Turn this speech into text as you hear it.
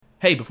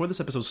Hey, before this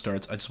episode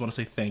starts, I just want to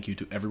say thank you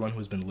to everyone who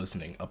has been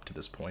listening up to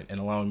this point and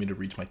allowing me to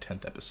reach my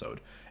 10th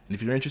episode. And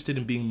if you're interested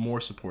in being more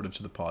supportive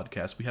to the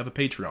podcast, we have a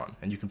Patreon,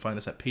 and you can find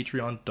us at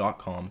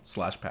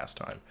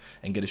patreon.com/pastime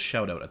and get a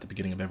shout out at the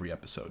beginning of every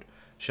episode.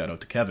 Shout out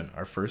to Kevin,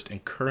 our first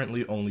and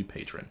currently only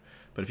patron.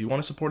 But if you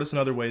want to support us in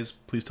other ways,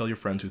 please tell your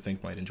friends who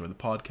think might enjoy the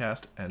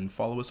podcast, and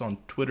follow us on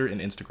Twitter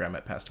and Instagram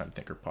at Pastime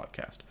Thinker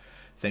Podcast.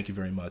 Thank you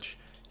very much.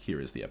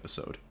 Here is the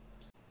episode.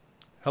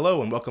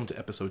 Hello and welcome to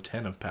episode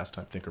 10 of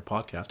Pastime Thinker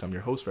Podcast. I'm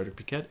your host, Frederick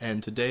Piquet,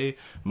 and today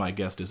my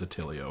guest is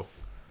Attilio.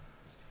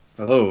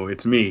 Hello,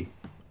 it's me.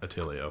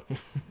 Attilio.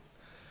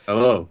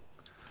 Hello.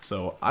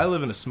 So, I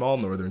live in a small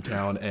northern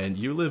town, and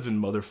you live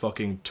in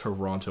motherfucking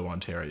Toronto,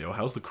 Ontario.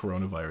 How's the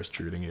coronavirus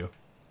treating you?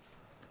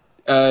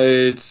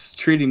 It's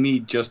treating me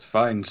just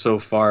fine so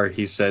far,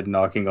 he said,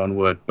 knocking on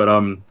wood. But, I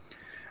don't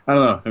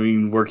know. I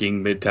mean,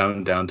 working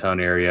midtown, downtown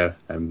area,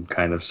 I'm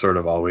kind of sort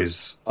of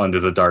always under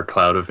the dark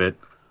cloud of it.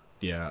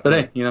 Yeah. But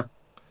hey, you know.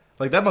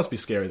 Like, that must be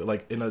scary.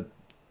 Like, in a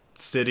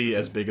city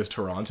as big as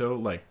Toronto,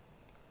 like,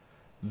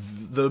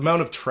 the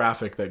amount of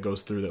traffic that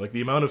goes through there, like, the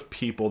amount of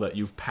people that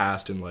you've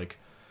passed and, like,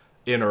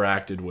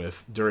 interacted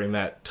with during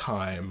that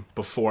time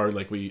before,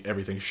 like,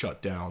 everything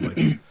shut down,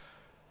 like,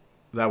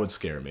 that would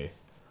scare me.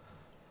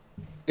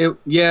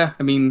 Yeah,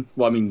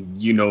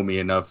 you know me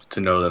enough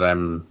to know that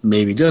I'm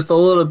maybe just a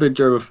little bit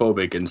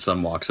germophobic in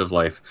some walks of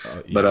life.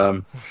 Yeah.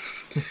 But,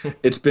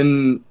 it's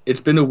been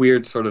a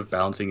weird sort of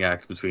balancing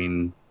act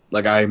between,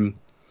 like,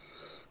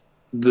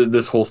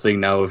 this whole thing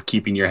now of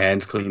keeping your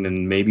hands clean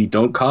and maybe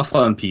don't cough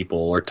on people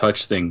or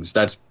touch things.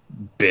 That's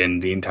been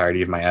the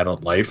entirety of my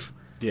adult life.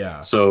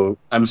 Yeah. So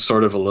I'm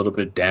sort of a little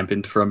bit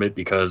dampened from it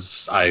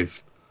because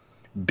I've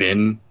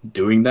been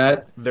doing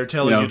that. They're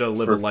telling you to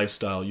live a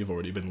lifestyle you've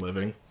already been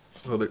living.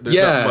 So there's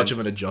not much of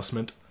an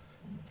adjustment.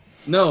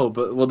 No,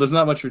 but, well, there's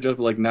not much of an adjustment.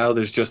 Like, now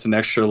there's just an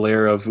extra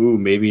layer of,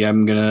 maybe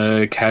I'm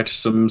gonna catch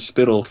some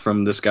spittle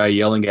from this guy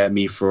yelling at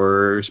me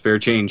for spare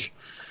change.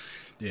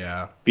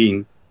 Yeah.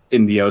 Being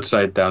in the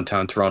outside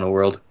downtown Toronto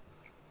world.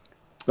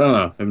 I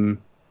don't know.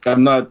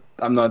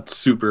 I'm not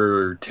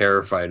super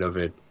terrified of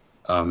it.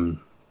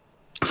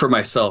 For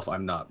myself,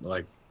 I'm not.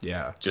 Like,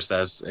 yeah. Just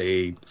as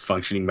a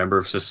functioning member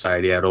of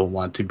society, I don't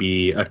want to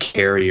be a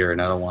carrier,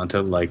 and I don't want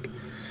to, like,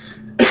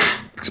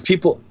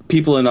 people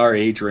in our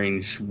age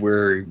range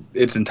where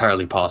it's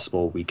entirely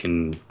possible we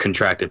can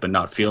contract it but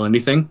not feel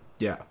anything.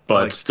 Yeah.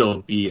 But like,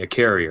 still be a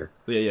carrier.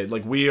 Yeah.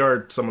 Like, we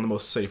are some of the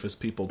most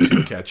safest people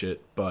to catch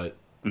it, but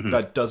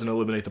that doesn't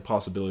eliminate the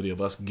possibility of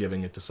us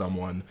giving it to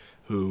someone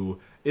who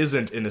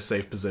isn't in a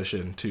safe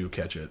position to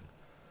catch it.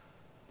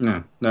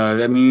 No,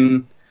 I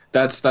mean,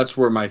 that's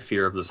where my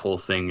fear of this whole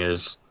thing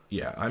is.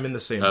 Yeah, I'm in the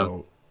same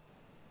boat.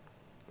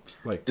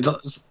 Like,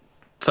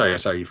 Sorry,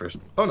 you first.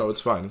 Oh, no, it's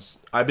fine.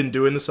 I've been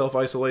doing the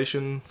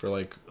self-isolation for,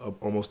 like,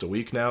 almost a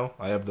week now.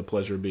 I have the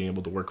pleasure of being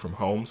able to work from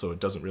home, so it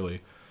doesn't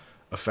really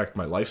affect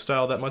my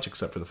lifestyle that much,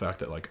 except for the fact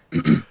that, like,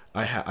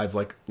 I've,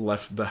 like,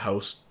 left the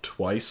house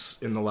twice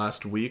in the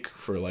last week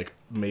for, like,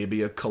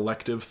 maybe a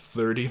collective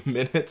 30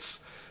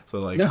 minutes.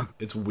 So, like,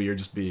 It's weird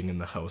just being in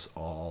the house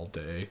all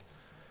day.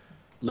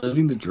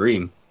 Living the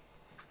dream.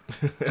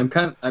 I'm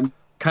kind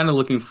of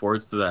looking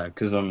forward to that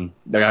because the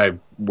guy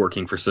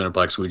working for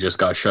Cineplex, we just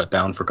got shut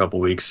down for a couple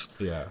weeks.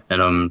 Yeah.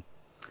 And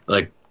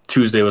like,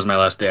 Tuesday was my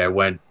last day. I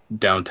went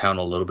downtown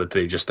a little bit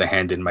today just to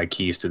hand in my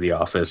keys to the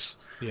office.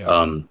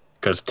 Yeah.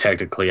 Because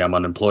technically I'm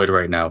unemployed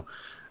right now.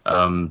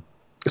 So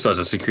as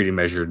a security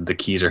measure, the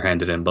keys are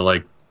handed in. But,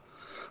 like,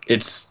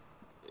 it's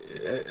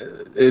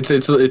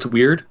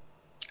weird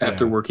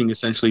after working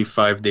essentially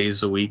 5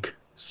 days a week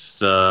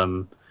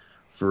for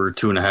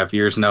 2.5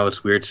 years now.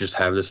 It's weird to just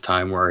have this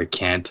time where I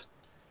can't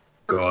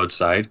go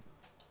outside.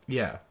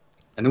 Yeah.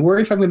 And I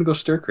worry if I'm going to go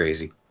stir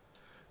crazy.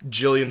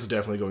 Jillian's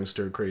definitely going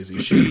stir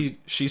crazy.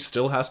 She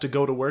still has to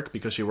go to work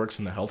because she works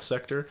in the health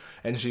sector,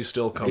 and she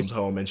still comes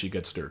home and she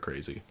gets stir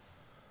crazy.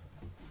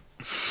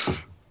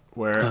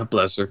 Where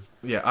bless her.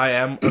 Yeah, I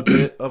am a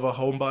bit of a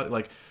homebody.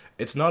 Like,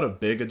 it's not a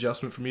big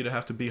adjustment for me to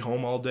have to be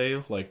home all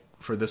day, like,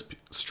 for this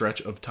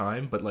stretch of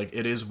time, but, like,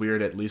 it is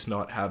weird at least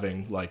not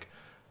having, like,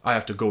 I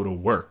have to go to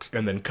work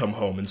and then come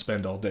home and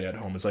spend all day at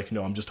home. It's like,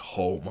 no, I'm just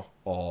home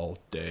all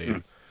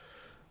day.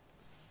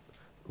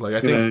 Like,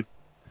 I think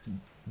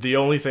the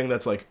only thing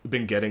that's, like,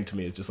 been getting to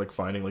me is just, like,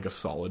 finding, like, a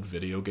solid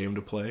video game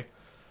to play.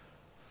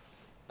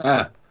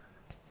 What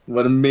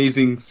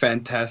amazing,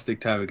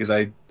 fantastic time, because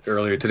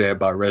earlier today I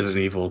bought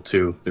Resident Evil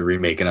 2, the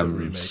remake, and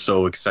I'm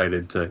so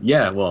excited to... I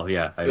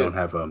don't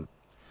have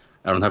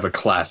a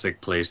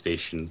classic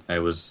PlayStation. I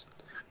was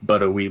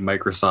but a wee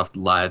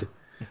Microsoft lad.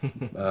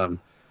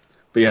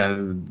 But yeah,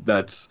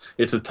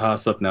 it's a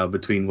toss-up now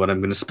between what I'm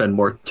going to spend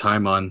more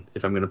time on,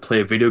 if I'm going to play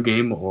a video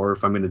game or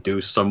if I'm going to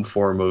do some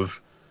form of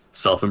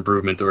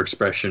self-improvement or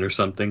expression or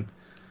something.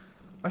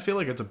 I feel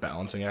like it's a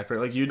balancing act,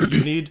 right? Like, you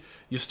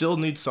still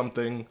need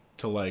something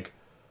to, like,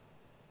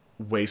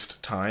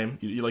 waste time.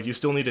 You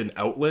still need an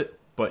outlet,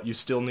 but you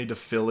still need to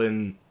fill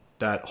in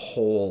that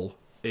hole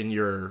in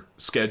your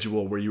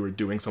schedule where you were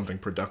doing something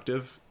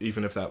productive,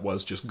 even if that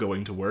was just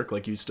going to work.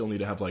 Like, you still need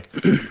to have like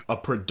a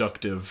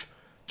productive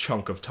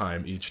chunk of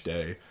time each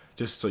day,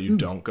 just so you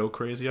don't go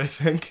crazy, I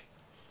think.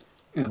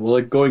 Yeah, well,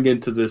 like going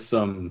into this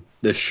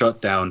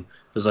shutdown,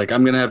 it was like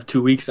I'm gonna have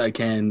 2 weeks. I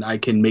can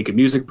make a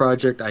music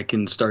project. I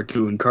can start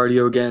doing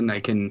cardio again. I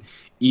can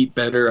eat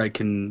better. I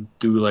can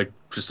do like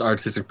just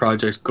artistic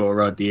projects. Go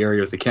around the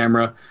area with the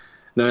camera.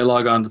 Then I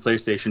log on to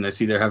PlayStation. I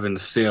see they're having a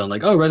sale. I'm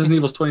like, oh, Resident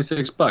Evil's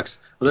 $26. Well,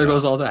 there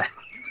goes all that.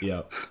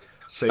 Yeah.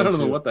 So I don't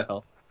know what the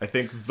hell. I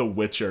think The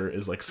Witcher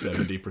is like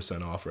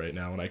 70% off right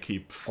now, and I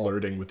keep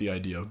flirting with the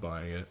idea of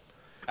buying it.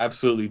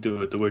 Absolutely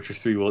do it. The Witcher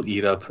 3 will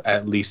eat up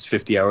at least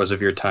 50 hours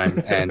of your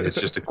time, and it's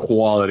just a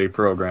quality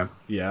program.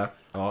 Yeah.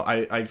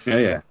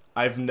 Yeah.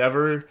 I've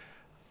never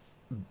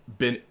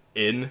been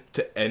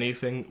into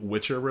anything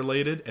Witcher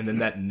related, and then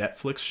that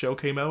Netflix show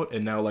came out,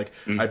 and now like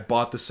I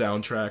bought the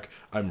soundtrack,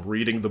 I'm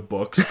reading the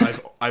books,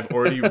 I've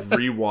already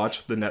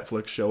rewatched the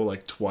Netflix show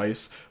like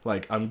twice.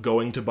 Like, I'm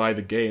going to buy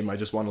the game, I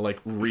just want to like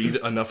read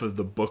enough of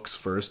the books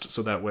first,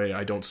 so that way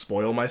I don't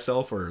spoil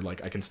myself, or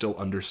like I can still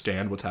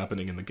understand what's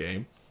happening in the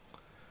game.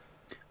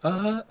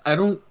 I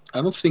don't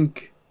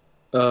think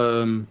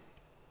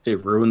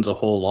it ruins a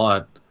whole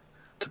lot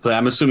to play.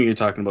 I'm assuming you're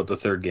talking about the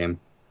third game.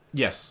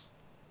 Yes.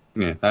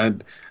 Yeah,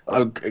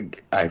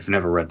 I've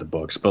never read the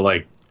books, but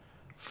like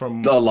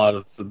from a lot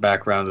of the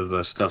background of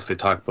the stuff they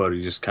talk about,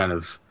 you just kind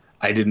of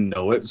I didn't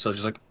know it, so I was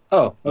just like,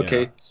 oh,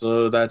 okay,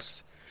 so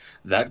that's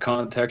that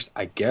context,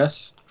 I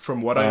guess.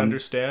 From what I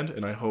understand,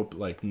 and I hope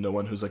like no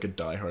one who's like a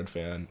diehard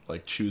fan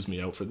like chews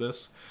me out for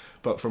this,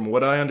 but from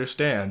what I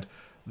understand,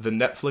 the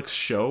Netflix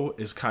show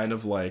is kind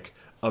of like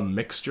a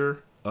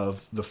mixture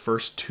of the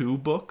first two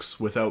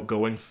books without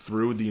going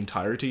through the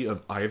entirety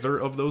of either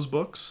of those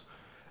books.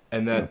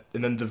 And then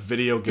the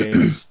video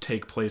games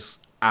take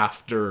place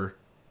after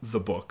the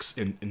books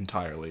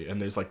entirely,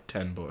 and there's like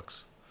 10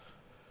 books.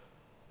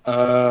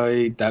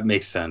 That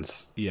makes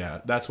sense. Yeah,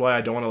 that's why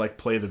I don't want to like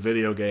play the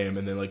video game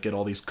and then like get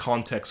all these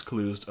context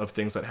clues of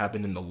things that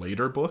happen in the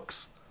later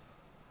books.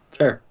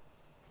 Fair.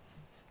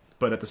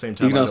 But at the same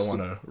time, I don't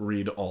want to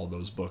read all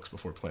those books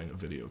before playing a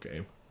video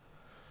game.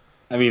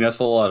 I mean, that's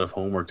a lot of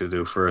homework to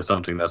do for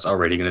something that's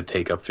already going to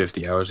take up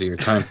 50 hours of your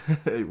time.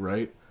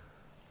 Right?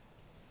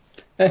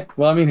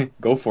 Well, I mean,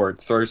 go for it.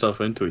 Throw yourself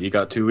into it. You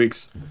got 2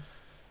 weeks.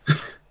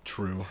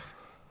 True.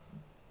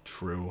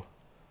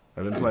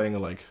 I've been playing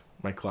like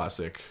my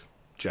classic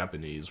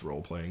Japanese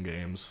role-playing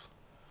games,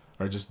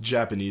 or just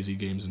Japanesey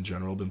games in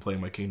general. Been playing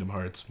my Kingdom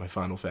Hearts, my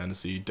Final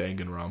Fantasy,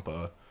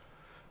 Danganronpa.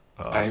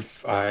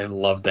 I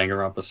love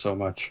Danganronpa so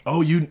much.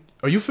 Oh,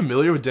 are you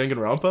familiar with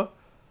Danganronpa?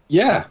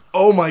 Yeah.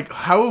 Oh my!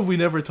 How have we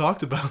never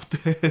talked about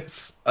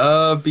this?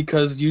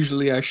 Because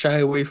usually I shy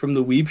away from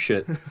the weeb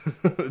shit.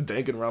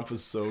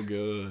 Danganronpa's so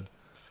good.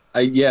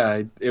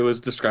 It was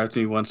described to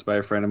me once by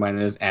a friend of mine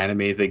as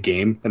anime the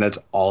game, and that's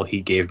all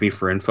he gave me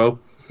for info.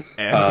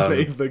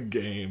 Anime the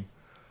game.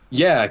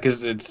 Yeah,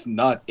 because it's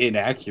not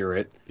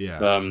inaccurate.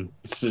 Yeah.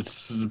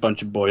 It's a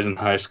bunch of boys in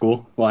high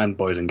school. Well, and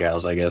boys and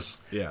gals, I guess.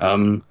 Yeah.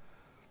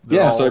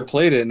 So I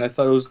played it, and I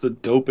thought it was the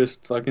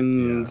dopest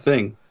fucking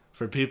thing.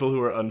 For people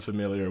who are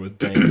unfamiliar with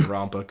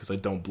Danganronpa, because I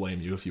don't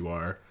blame you if you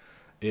are,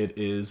 it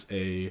is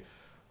I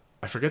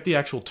forget the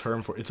actual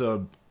term for it. It's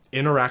a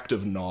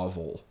interactive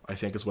novel, I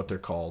think is what they're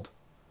called.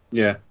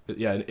 Yeah.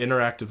 Yeah, an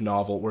interactive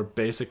novel where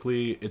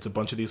basically it's a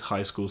bunch of these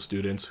high school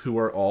students who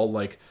are all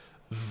like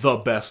the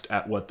best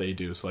at what they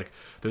do. So like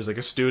there's like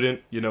a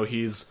student,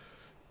 he's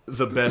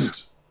the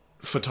best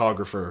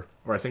photographer,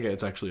 or I think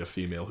it's actually a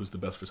female who's the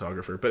best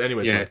photographer. But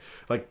anyways,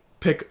 like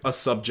pick a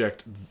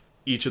subject.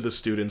 Each of the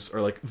students are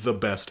like the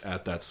best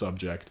at that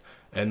subject,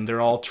 and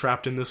they're all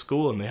trapped in this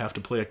school, and they have to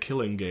play a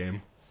killing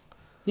game.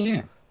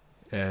 Yeah.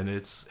 And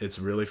it's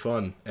really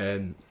fun.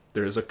 And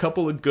there's a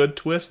couple of good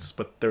twists,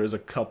 but there's a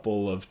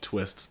couple of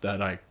twists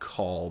that I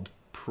called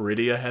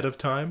pretty ahead of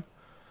time.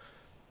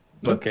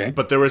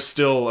 But there was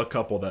still a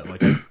couple that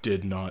like I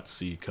did not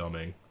see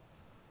coming.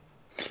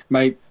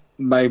 My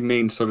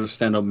main sort of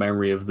stand-up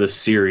memory of this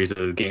series of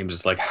the games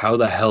is like, how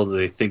the hell do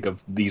they think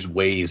of these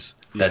ways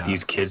that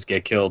these kids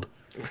get killed?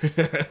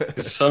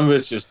 Some of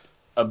it's just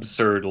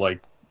absurd, like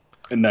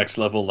next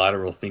level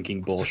lateral thinking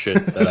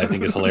bullshit that I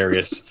think is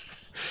hilarious.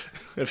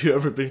 Have you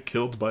ever been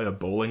killed by a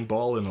bowling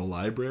ball in a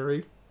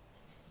library?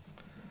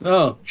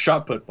 Oh,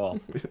 shot put ball.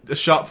 The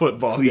shot put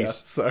ball. Please, yeah,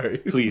 sorry.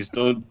 Please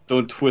don't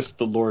twist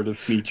the Lord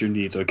of meet your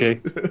needs. Okay,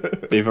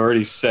 they've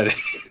already said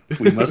it.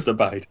 We must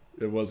abide.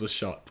 It was a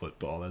shot put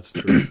ball. That's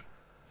true.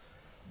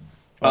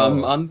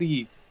 On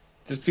the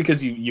just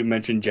because you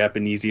mentioned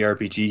Japanese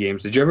RPG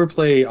games, did you ever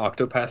play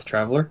Octopath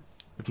Traveler?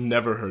 I've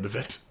never heard of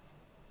it.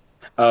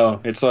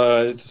 Oh, it's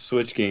a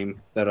Switch game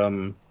that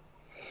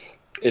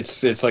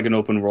it's like an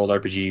open world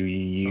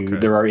RPG.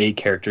 There are 8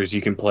 characters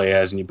you can play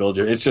as, and you build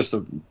your. It's just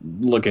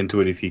look into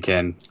it if you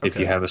can. If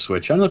you have a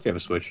Switch, I don't know if you have a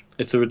Switch.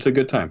 It's a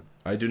good time.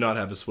 I do not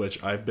have a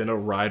Switch. I've been a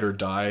ride or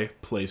die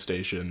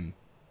PlayStation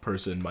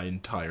person my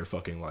entire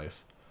fucking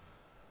life.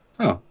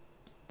 Oh,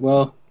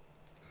 well,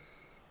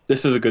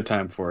 this is a good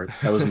time for it.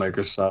 That was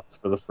Microsoft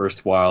for the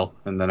first while,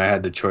 and then I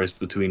had the choice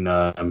between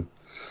the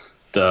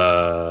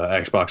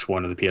Xbox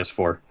One and the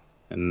PS4,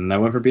 and I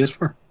went for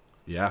PS4.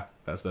 Yeah,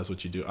 that's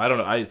what you do. I don't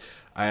know.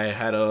 I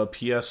had a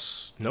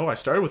PS. No, I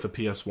started with a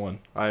PS1.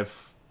 I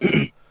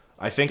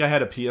think I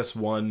had a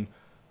PS1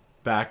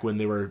 back when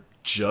they were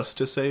just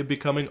to say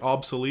becoming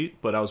obsolete,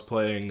 but I was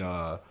playing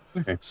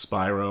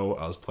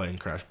Spyro, I was playing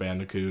Crash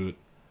Bandicoot,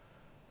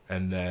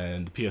 and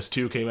then the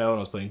PS2 came out and I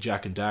was playing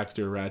Jak and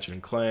Daxter, Ratchet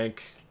and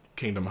Clank,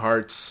 Kingdom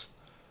Hearts.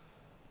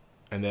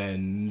 And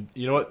then,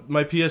 you know what?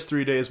 My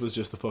PS3 days was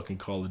just the fucking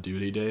Call of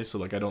Duty days, so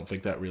like I don't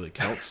think that really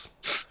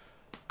counts.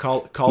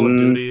 Call of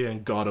Duty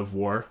and God of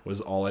War was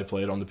all I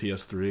played on the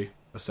PS3,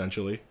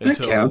 essentially. That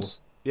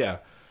counts. Yeah.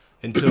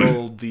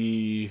 Until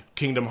the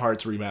Kingdom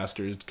Hearts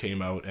remastered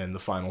came out and the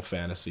Final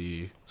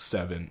Fantasy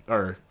 7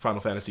 or Final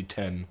Fantasy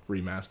 10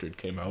 remastered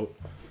came out.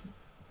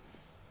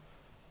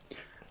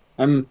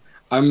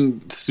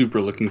 I'm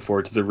super looking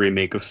forward to the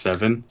remake of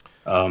 7.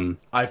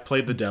 I've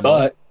played the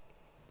demo.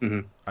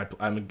 But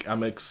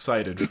I'm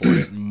excited for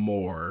it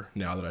more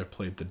now that I've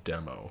played the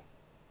demo.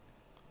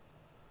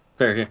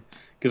 Fair, yeah.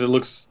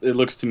 Because it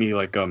looks to me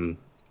like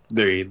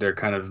they're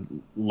kind of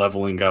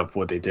leveling up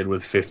what they did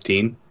with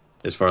 15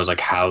 as far as like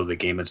how the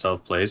game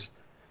itself plays.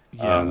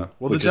 Yeah.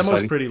 Well, the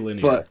demo's pretty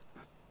linear. But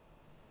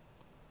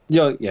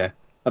yeah.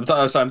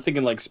 I'm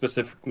thinking like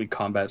specifically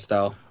combat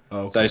style.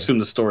 Okay. So I assume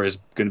the story is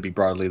going to be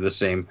broadly the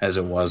same as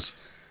it was.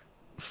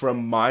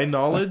 From my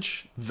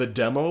knowledge, the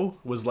demo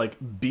was like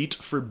beat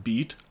for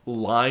beat,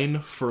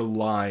 line for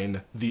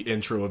line, the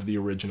intro of the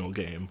original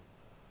game.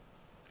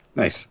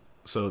 Nice.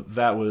 So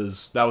that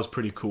was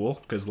pretty cool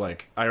because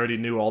like I already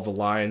knew all the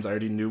lines, I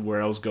already knew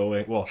where I was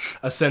going. Well,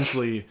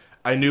 essentially,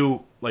 I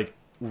knew like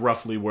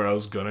roughly where I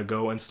was gonna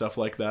go and stuff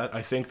like that.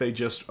 I think they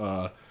just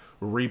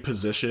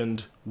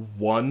repositioned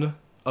one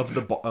of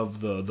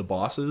the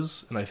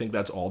bosses, and I think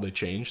that's all they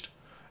changed.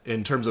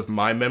 In terms of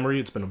my memory,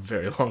 it's been a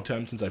very long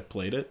time since I've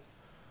played it.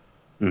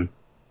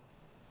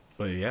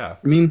 But yeah,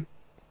 I mean,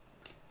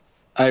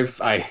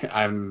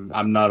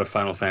 I'm not a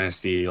Final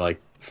Fantasy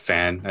like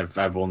fan.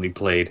 I've only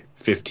played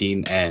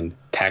 15 and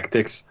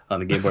Tactics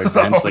on the Game Boy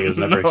Advance. Like it was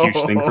never a huge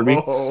thing for me.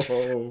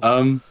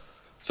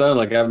 So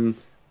like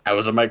I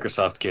was a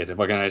Microsoft kid.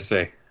 What can I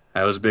say?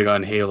 I was big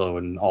on Halo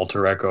and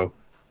Alter Echo.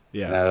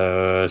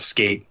 Yeah.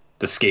 Skate,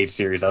 the Skate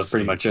series. That was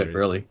pretty much it,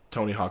 really.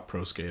 Tony Hawk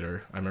Pro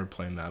Skater. I remember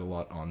playing that a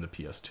lot on the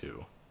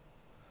PS2.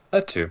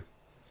 That too.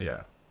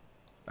 Yeah.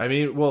 I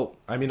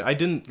mean, I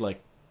didn't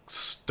like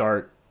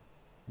start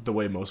the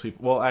way most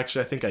people. Well,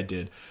 actually, I think I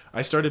did.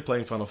 I started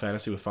playing Final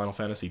Fantasy with Final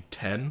Fantasy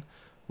X,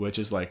 which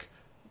is like,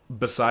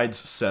 besides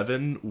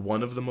 7,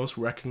 one of the most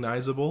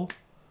recognizable.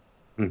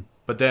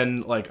 But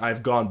then, like,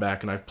 I've gone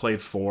back and I've played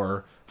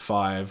 4,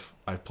 5.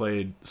 I've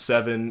played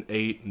 7,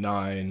 8,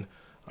 9.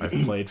 I've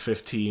played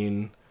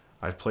 15.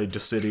 I've played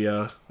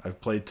Dissidia.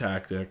 I've played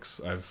Tactics.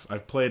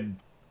 I've played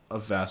a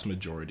vast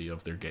majority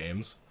of their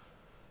games.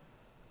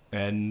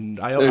 And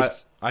I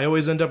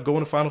always end up going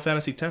to Final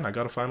Fantasy X. I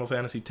got a Final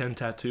Fantasy X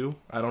tattoo.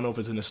 I don't know if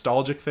it's a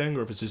nostalgic thing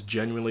or if it's just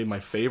genuinely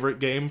my favorite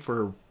game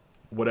for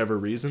whatever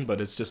reason,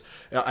 but it's just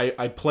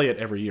I play it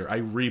every year. I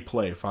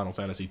replay Final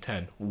Fantasy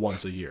X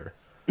once a year.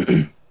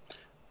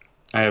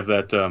 I have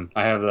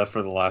that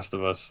for The Last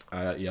of Us.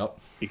 Yep.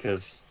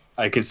 Because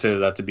I consider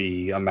that to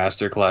be a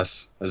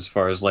masterclass as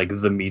far as like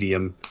the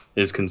medium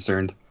is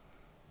concerned.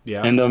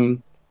 Yeah.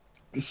 And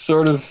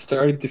sort of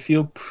starting to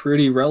feel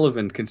pretty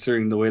relevant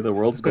considering the way the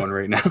world's going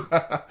right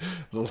now.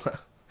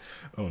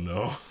 Oh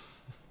no.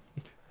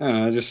 I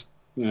don't know, just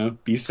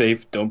be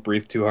safe, don't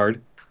breathe too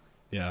hard.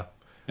 Yeah.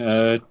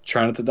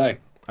 Try not to die.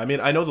 I mean,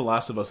 I know The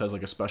Last of Us has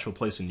like a special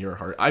place in your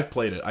heart. I've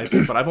played it,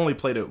 but I've only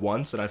played it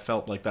once, and I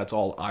felt like that's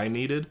all I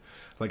needed.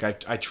 Like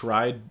I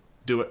tried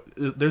do it.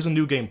 There's a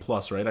New Game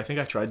Plus, right? I think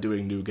I tried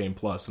doing New Game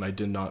Plus, and I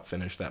did not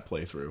finish that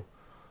playthrough.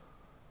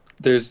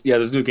 There's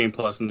New Game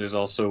Plus, and there's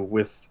also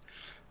with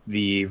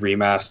the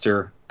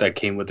remaster that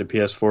came with the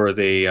PS4,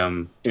 they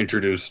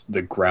introduced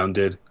the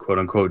grounded quote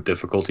unquote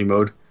difficulty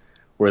mode,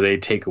 where they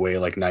take away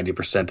like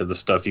 90% of the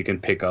stuff you can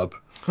pick up.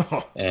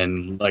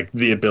 And like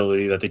the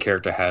ability that the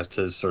character has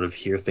to sort of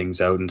hear things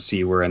out and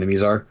see where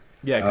enemies are.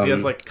 Yeah, because he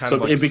has like kind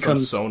of like some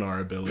sonar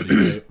ability,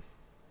 right?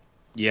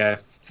 Yeah,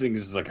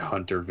 things like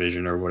hunter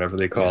vision or whatever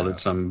they called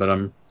it.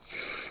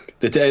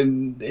 But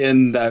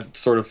in that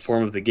sort of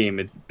form of the game,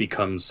 it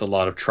becomes a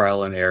lot of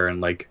trial and error and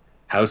like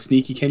how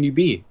sneaky can you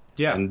be?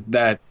 Yeah, and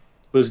that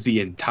was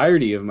the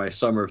entirety of my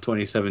summer of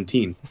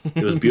 2017.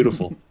 It was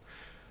beautiful,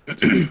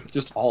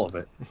 just all of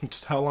it.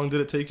 Just how long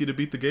did it take you to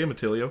beat the game,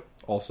 Attilio?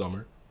 All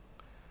summer.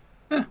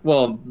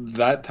 Well,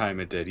 that time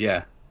it did,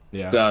 yeah.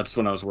 Yeah. That's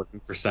when I was working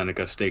for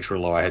Seneca. Stakes were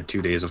low. I had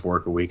 2 days of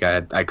work a week.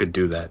 I could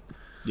do that.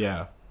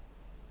 Yeah.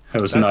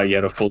 I was not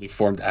yet a fully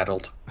formed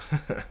adult.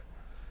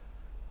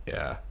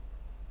 Yeah.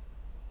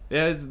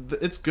 Yeah,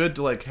 it's good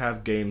to like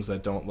have games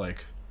that don't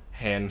like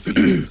hand feed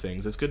you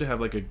things. It's good to have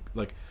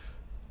like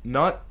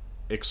not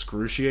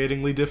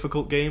excruciatingly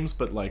difficult games,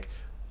 but like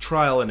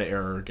trial and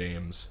error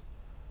games.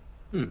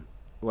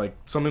 Like,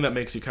 something that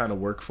makes you kind of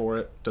work for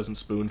it, doesn't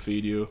spoon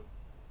feed you.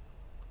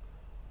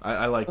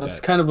 I like That's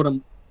that. kind of what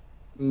I'm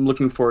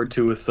looking forward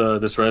to with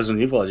this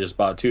Resident Evil I just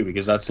bought too,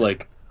 because that's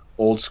like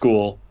old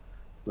school,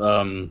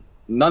 not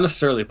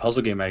necessarily a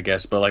puzzle game, I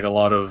guess, but like a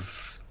lot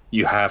of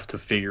you have to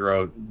figure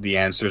out the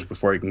answers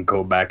before you can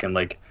go back and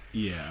like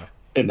Yeah.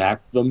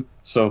 enact them.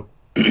 So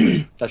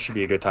that should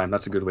be a good time.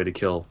 That's a good way to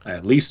kill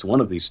at least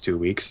one of these 2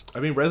 weeks. I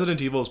mean,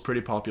 Resident Evil is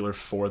pretty popular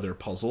for their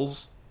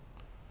puzzles.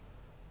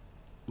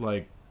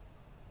 Like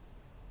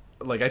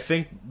I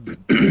think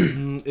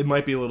it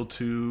might be a little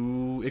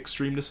too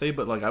extreme to say,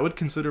 but like I would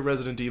consider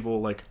Resident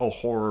Evil like a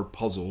horror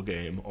puzzle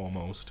game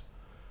almost.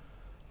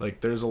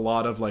 Like there's a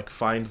lot of like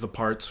find the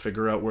parts,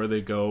 figure out where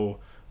they go,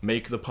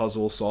 make the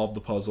puzzle, solve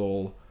the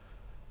puzzle,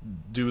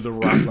 do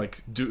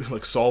the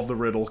solve the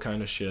riddle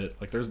kind of shit.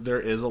 Like there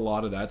is a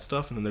lot of that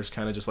stuff, and then there's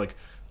kind of just like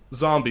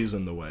zombies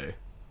in the way.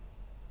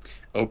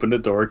 Open the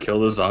door, kill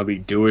the zombie,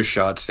 do a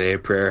shot, say a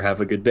prayer,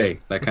 have a good day.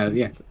 That kind of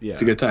yeah.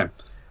 It's a good time.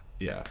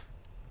 Yeah.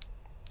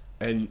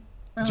 And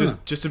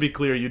just to be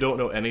clear, you don't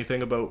know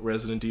anything about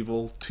Resident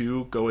Evil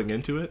 2 going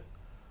into it?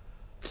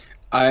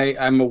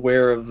 I'm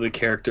aware of the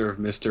character of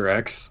Mr.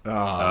 X.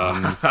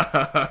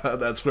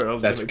 That's where I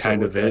was. That's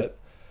kind of it.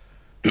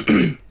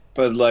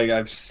 But like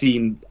I've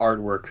seen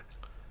artwork.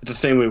 It's the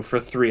same way for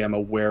 3. I'm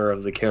aware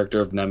of the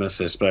character of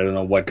Nemesis, but I don't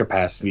know what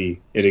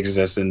capacity it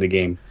exists in the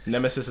game.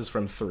 Nemesis is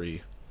from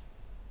 3.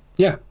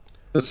 Yeah,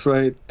 that's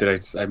right.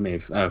 I may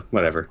have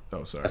whatever.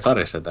 Oh, sorry. I thought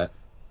I said that.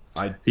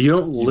 You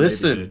don't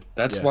listen.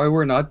 That's why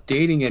we're not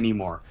dating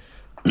anymore.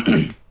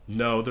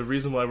 No, the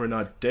reason why we're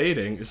not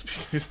dating is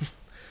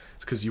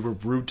because you were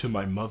rude to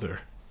my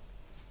mother.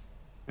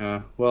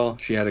 Well,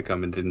 she had it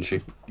coming, didn't she?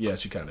 Yeah,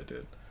 she kind of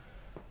did.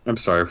 I'm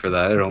sorry for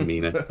that. I don't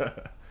mean it.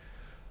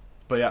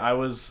 But yeah,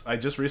 I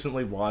just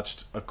recently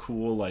watched a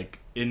cool like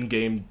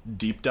in-game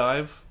deep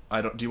dive.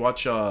 Do you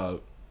watch I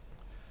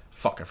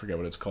forget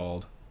what it's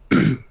called.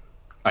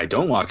 I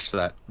don't watch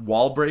that.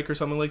 Wall Break or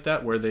something like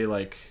that, where they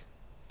like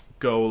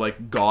go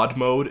like God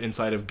mode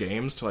inside of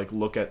games to like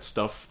look at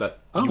stuff that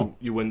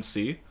you wouldn't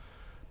see.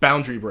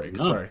 Boundary Break,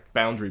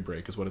 Boundary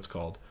Break is what it's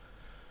called.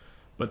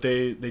 But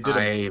they did.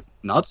 I've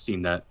not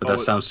seen that, but that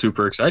sounds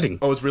super exciting.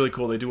 Oh, it's really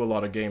cool. They do a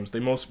lot of games. They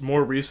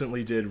more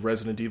recently did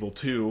Resident Evil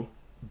 2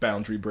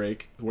 Boundary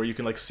Break, where you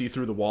can like see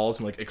through the walls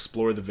and like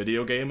explore the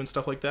video game and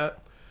stuff like that.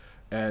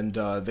 And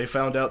they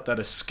found out that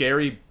a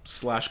scary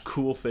 /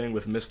 cool thing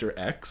with Mr.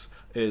 X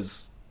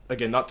is,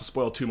 again, not to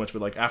spoil too much,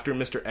 but like after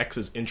Mr. X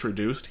is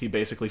introduced, he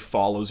basically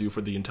follows you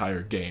for the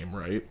entire game,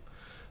 right?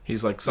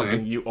 He's like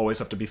something you always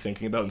have to be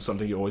thinking about and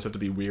something you always have to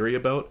be weary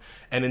about.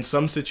 And in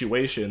some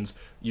situations,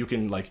 you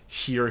can like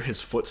hear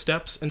his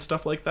footsteps and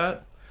stuff like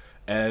that.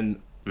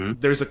 And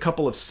there's a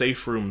couple of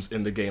safe rooms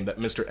in the game that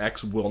Mr.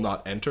 X will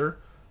not enter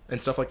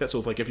and stuff like that.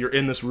 So if you're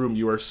in this room,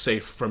 you are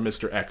safe from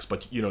Mr. X,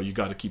 but you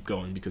got to keep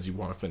going because you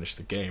want to finish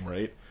the game,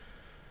 right?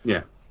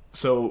 Yeah.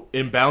 So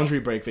in Boundary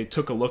Break, they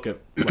took a look at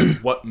like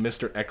what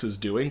Mr. X is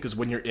doing, because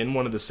when you're in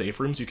one of the safe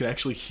rooms, you can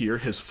actually hear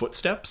his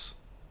footsteps.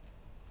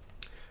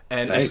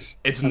 And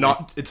it's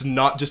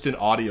not just an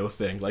audio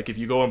thing. Like if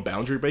you go on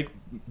Boundary Break,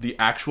 the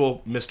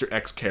actual Mr.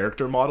 X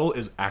character model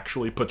is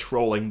actually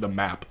patrolling the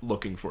map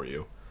looking for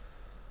you.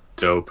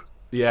 Dope.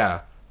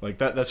 Yeah. Like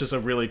that's just a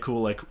really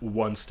cool like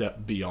one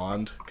step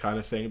beyond kind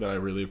of thing that I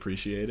really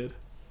appreciated.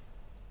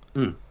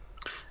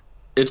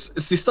 It's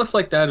the stuff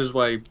like that is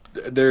why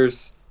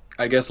there's,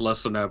 I guess, less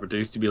so now, but there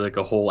used to be like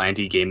a whole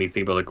anti-gaming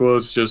thing, but like, well,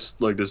 it's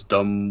just like this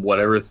dumb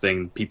whatever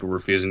thing, people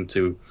refusing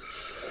to.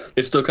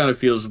 It still kind of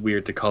feels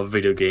weird to call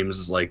video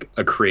games like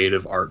a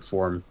creative art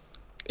form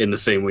in the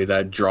same way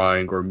that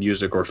drawing or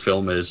music or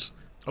film is.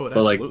 Oh, it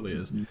absolutely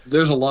is.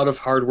 There's a lot of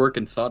hard work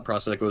and thought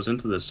process that goes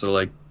into this, so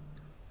like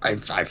I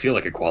feel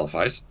like it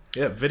qualifies.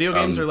 Yeah, video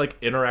games are like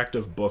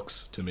interactive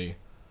books to me.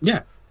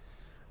 Yeah.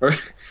 Or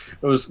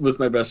I was with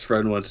my best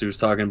friend once, he was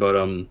talking about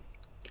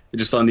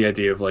just on the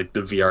idea of like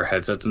the VR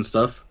headsets and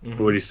stuff.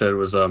 Mm-hmm. What he said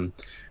was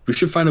we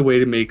should find a way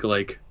to make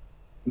like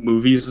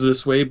movies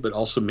this way, but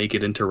also make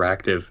it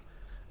interactive.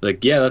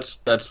 Like, yeah,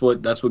 that's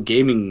what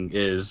gaming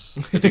is.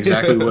 It's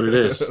exactly what it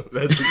is.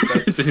 That's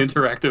it's an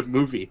interactive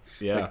movie.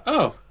 Yeah. Like,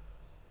 oh.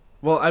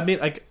 Well, I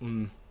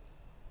mean,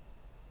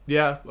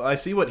 yeah, I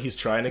see what he's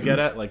trying to get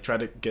at. Like, try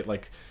to get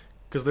like,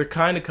 because they're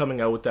kind of coming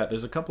out with that.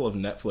 There's a couple of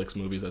Netflix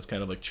movies that's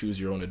kind of like choose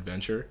your own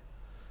adventure.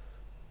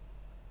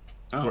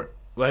 Oh.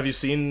 Well, have you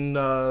seen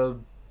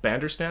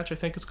Bandersnatch? I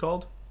think it's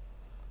called.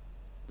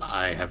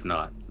 I have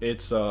not.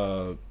 It's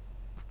yeah,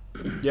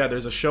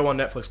 there's a show on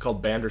Netflix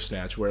called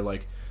Bandersnatch where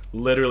like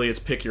literally it's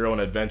pick your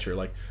own adventure.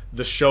 Like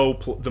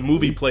the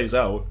movie plays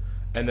out,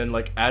 and then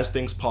like as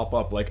things pop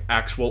up, like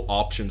actual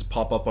options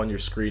pop up on your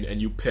screen,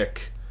 and you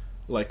pick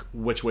like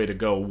which way to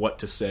go, what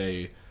to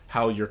say,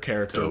 how your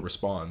character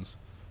responds.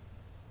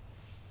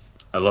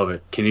 I love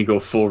it. Can you go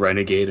full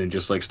renegade and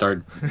just like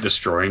start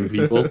destroying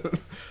people?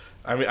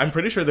 I mean, I'm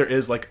pretty sure there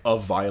is like a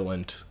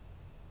violent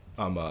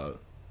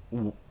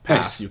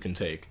path you can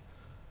take.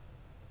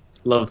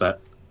 Love that.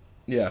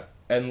 Yeah,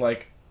 and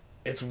like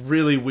it's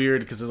really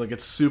weird because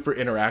it's super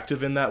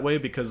interactive in that way,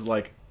 because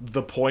like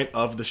the point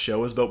of the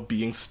show is about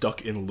being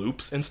stuck in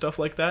loops and stuff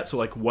like that. So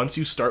like once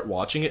you start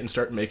watching it and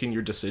start making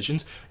your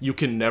decisions, you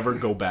can never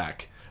go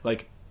back.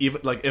 Like even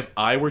like if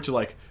I were to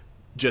like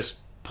just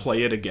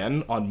play it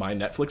again on my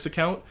Netflix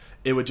account,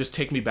 it would just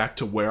take me back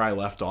to where I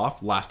left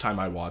off last time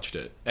I watched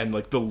it, and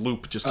like the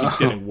loop just keeps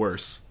getting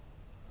worse.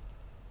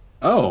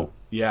 Oh,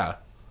 yeah,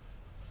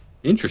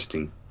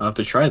 interesting. I'll have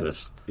to try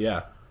this.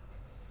 Yeah.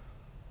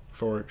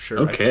 For sure.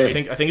 Okay.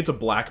 I think it's a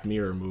Black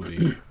Mirror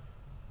movie.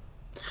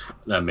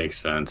 That makes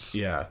sense.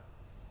 Yeah.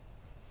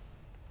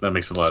 That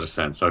makes a lot of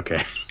sense.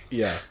 Okay.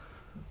 Yeah.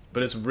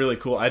 But it's really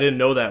cool. I didn't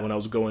know that when I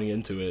was going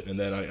into it, and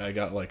then I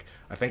got like,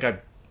 I think I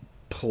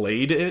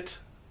played it.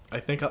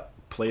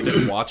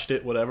 Watched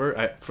it,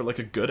 whatever, for like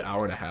a good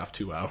hour and a half,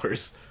 2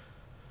 hours.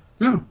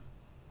 No.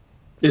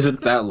 Is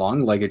it that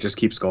long? Like it just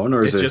keeps going,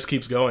 or is it? It just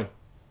keeps going.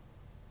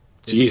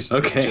 Jeez.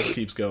 Okay. It just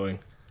keeps going.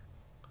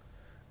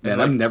 Man,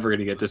 like, I'm never going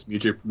to get this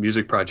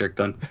music project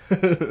done.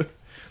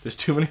 There's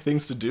too many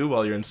things to do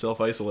while you're in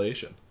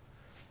self-isolation.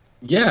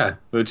 Yeah,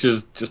 which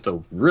is just a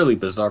really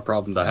bizarre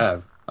problem to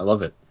have. I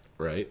love it.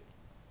 Right?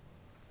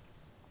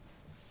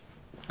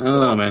 I don't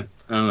know, man.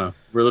 I don't know.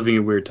 We're living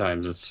in weird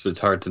times. It's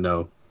hard to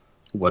know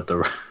what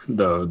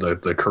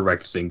the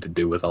correct thing to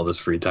do with all this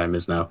free time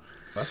is now.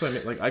 That's what I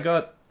mean. Like, I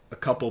got a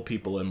couple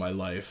people in my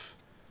life.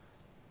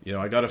 You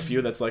know, I got a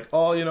few that's like,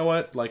 oh, you know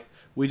what? Like,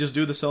 we just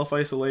do the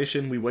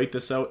self-isolation, we wait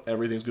this out,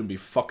 everything's going to be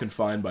fucking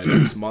fine by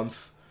next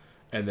month.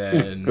 And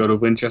then... Go to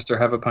Winchester,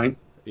 have a pint,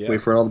 wait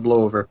for it all to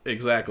blow over.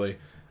 Exactly.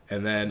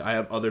 And then I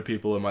have other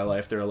people in my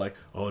life that are like,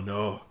 oh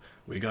no,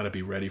 we got to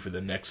be ready for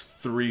the next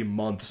 3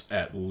 months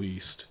at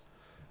least.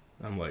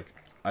 I'm like,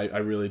 I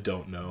really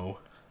don't know.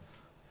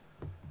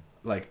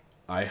 Like,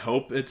 I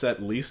hope it's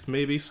at least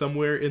maybe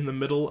somewhere in the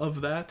middle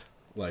of that.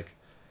 Like,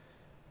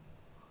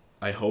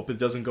 I hope it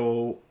doesn't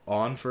go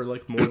on for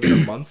like more than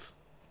a month,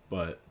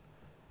 but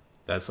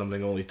that's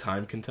something only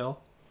time can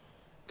tell.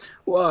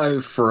 Well,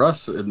 for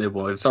us,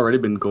 it's already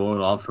been going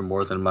on for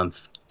more than a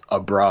month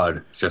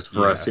abroad, just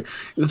for us.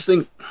 This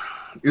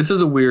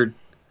is a weird...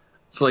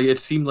 It's like, it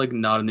seemed like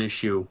not an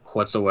issue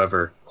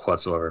whatsoever.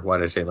 Why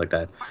did I say it like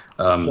that?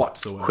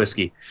 Whatsoever.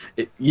 Whiskey.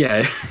 It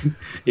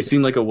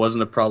seemed like it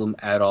wasn't a problem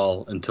at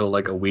all until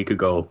like a week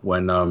ago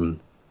when,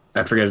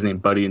 I forget his name,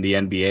 Buddy in the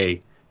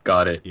NBA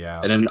got it.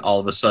 Yeah. And then all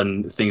of a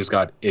sudden, things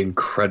got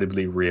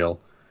incredibly real.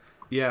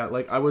 Yeah,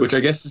 like Which I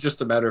guess is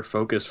just a matter of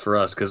focus for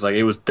us, because like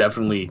it was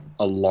definitely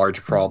a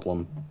large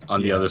problem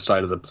on the other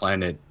side of the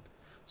planet.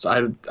 So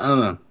I don't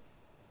know.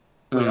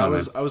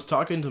 I was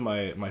talking to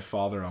my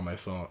father on my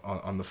phone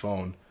on the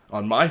phone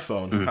on my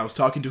phone. Mm-hmm. I was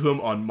talking to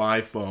him on my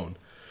phone.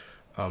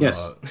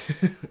 Yes.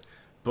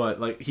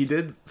 But like he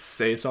did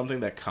say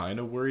something that kind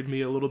of worried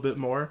me a little bit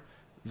more.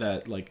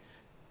 That like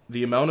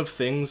the amount of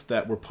things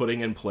that we're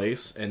putting in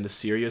place and the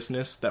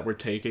seriousness that we're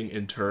taking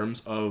in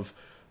terms of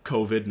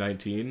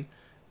COVID-19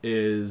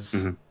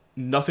 is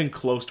nothing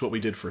close to what we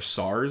did for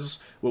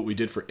SARS, what we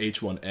did for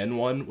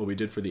H1N1, what we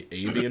did for the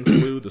avian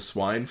flu, the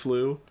swine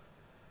flu.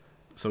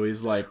 So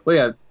he's like... Well,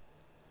 yeah.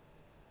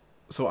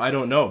 So I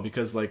don't know,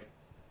 because like,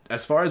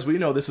 as far as we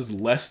know, this is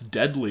less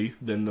deadly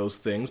than those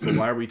things, but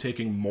why are we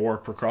taking more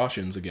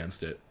precautions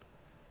against it?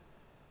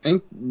 I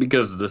think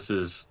because this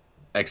is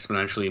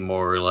exponentially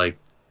more like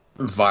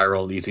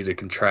viral, easy to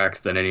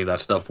contract than any of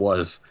that stuff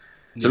was.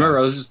 So remember,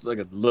 I was just like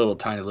a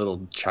tiny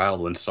little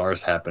child when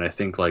SARS happened. I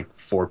think like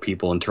 4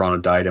 people in Toronto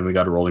died, and we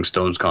got a Rolling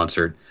Stones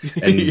concert.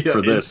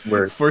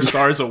 And for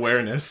SARS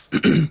awareness.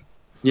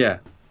 Yeah,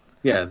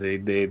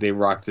 they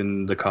rocked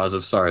in the cause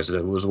of SARS.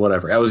 It was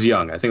whatever. I was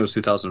young. I think it was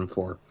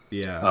 2004.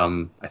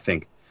 Yeah. I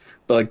think,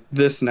 but like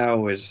this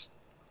now it's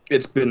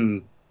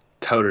been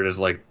touted as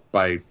like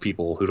by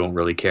people who don't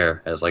really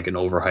care as like an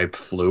overhyped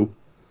flu.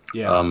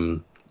 Yeah.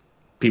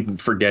 People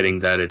forgetting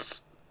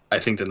that I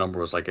think the number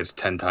was like it's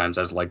 10 times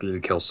as likely to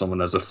kill someone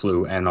as a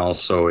flu, and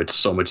also it's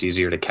so much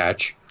easier to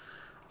catch,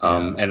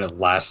 and it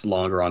lasts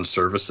longer on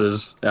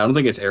surfaces. I don't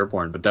think it's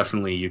airborne, but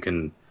definitely you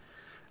can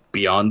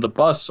be on the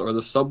bus or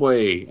the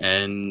subway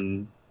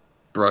and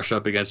brush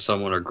up against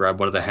someone or grab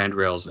one of the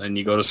handrails, and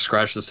you go to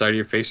scratch the side of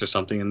your face or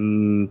something,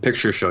 and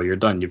picture show, you're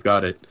done, you've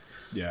got it.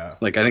 Yeah.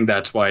 Like, I think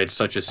that's why it's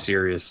such a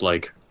serious,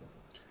 like,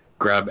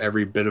 grab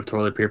every bit of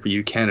toilet paper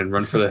you can and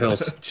run for the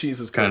hills.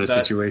 Jesus Christ, kind of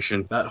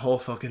situation. That whole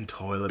fucking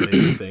toilet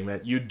paper thing,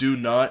 man. You do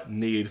not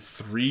need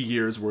 3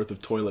 years worth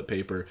of toilet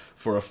paper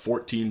for a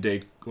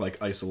 14-day like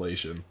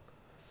isolation.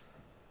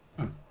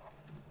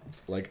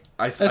 Like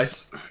I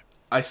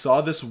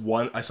saw this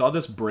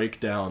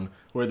breakdown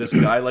where this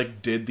guy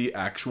like did the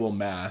actual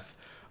math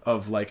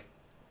of like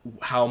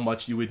how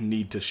much you would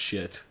need to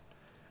shit.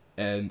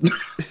 And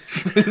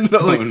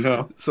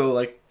so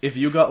like if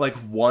you got like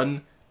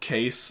one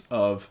case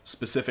of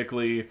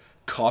specifically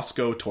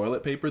Costco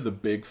toilet paper, the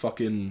big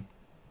fucking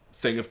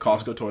thing of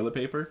Costco toilet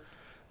paper,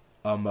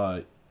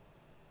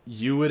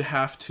 you would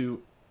have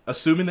to,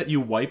 assuming that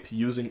you wipe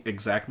using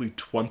exactly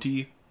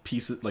 20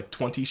 pieces, like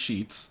 20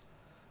 sheets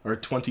or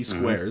 20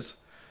 squares,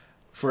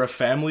 for a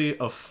family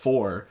of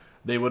 4,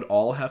 they would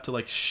all have to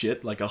like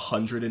shit like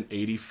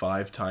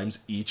 185 times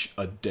each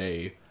a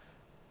day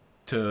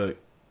to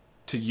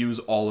use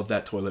all of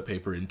that toilet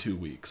paper in 2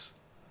 weeks.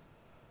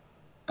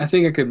 I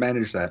think I could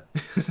manage that.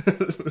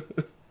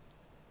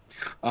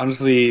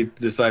 Honestly,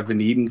 I've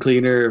been eating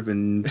cleaner. I've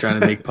been trying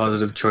to make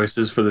positive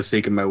choices for the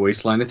sake of my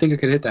waistline. I think I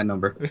could hit that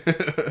number.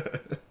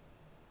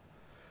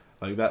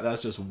 Like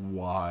that's just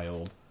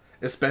wild.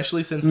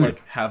 Especially since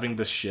like having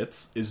the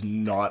shits is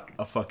not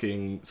a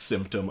fucking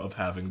symptom of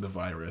having the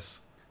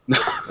virus. No,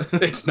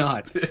 it's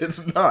not.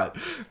 It's not.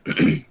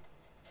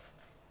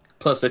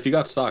 Plus, if you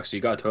got socks, you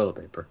got toilet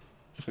paper.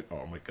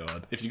 Oh my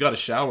god. If you got a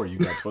shower, you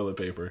got toilet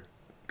paper.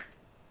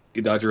 You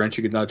can dodge a wrench,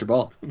 you can dodge a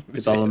ball.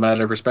 It's all a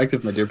matter of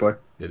perspective, my dear boy.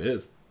 It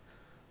is.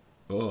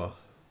 Oh.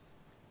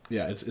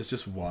 Yeah, it's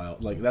just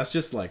wild. Like, that's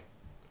just, like,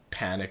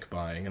 panic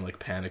buying and, like,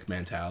 panic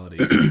mentality.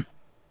 I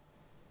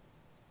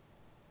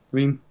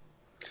mean,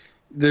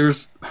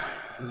 there's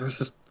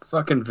this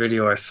fucking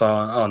video I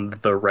saw on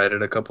the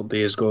Reddit a couple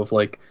days ago of,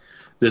 like,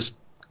 this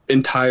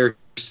entire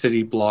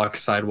city block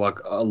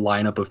sidewalk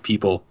lineup of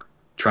people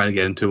trying to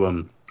get into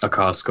a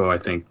Costco, I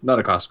think. Not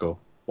a Costco.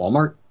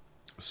 Walmart?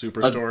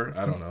 Superstore?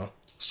 I don't know.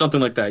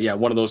 Something like that. Yeah,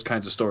 one of those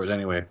kinds of stores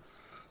anyway.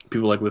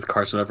 People, like, with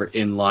carts and whatever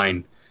in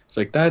line. It's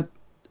like,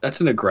 that's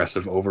an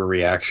aggressive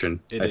overreaction,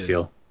 I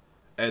feel.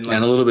 And a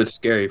little bit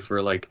scary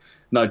for, like,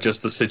 not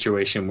just the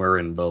situation we're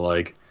in, but,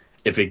 like,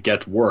 if it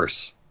gets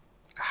worse,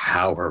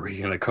 how are we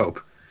going to cope?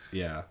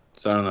 Yeah.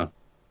 So, I don't know.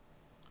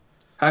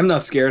 I'm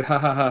not scared. Ha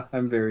ha ha.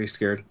 I'm very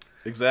scared.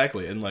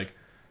 Exactly. And, like,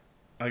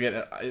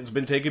 again, it's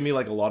been taking me,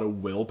 like, a lot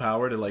of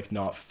willpower to, like,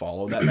 not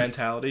follow that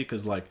mentality.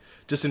 Because, like,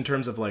 just in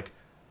terms of, like,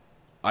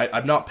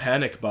 I'm not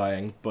panic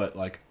buying, but,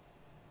 like,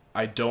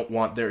 I don't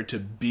want there to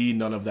be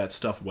none of that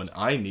stuff when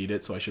I need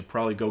it, so I should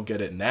probably go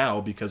get it now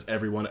because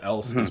everyone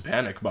else is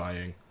panic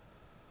buying.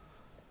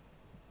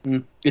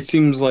 It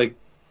seems like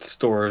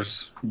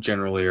stores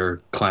generally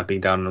are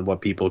clamping down on what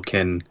people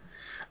can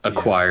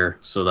acquire,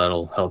 so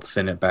that'll help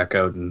thin it back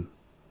out, and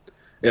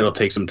it'll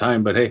take some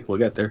time, but hey, we'll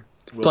get there.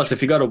 Plus,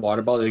 if you got a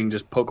water bottle, you can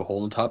just poke a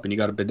hole in the top and you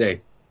got a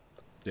bidet.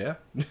 Yeah.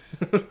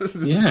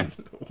 Yeah.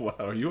 Wow,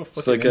 are you a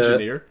fucking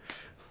engineer?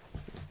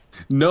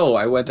 No,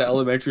 I went to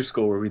elementary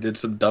school where we did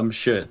some dumb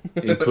shit,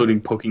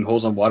 including poking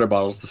holes on water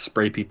bottles to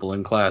spray people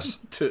in class.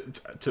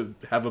 To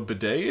have a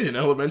bidet in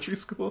elementary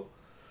school?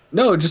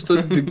 No, just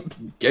to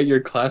get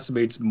your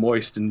classmates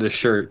moist in the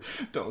shirt.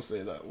 Don't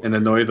say that word. And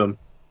annoy them.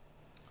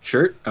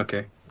 Shirt?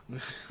 Okay.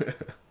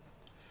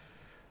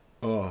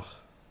 Oh.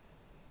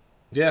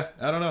 Yeah,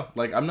 I don't know.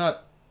 Like, I'm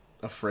not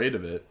afraid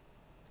of it.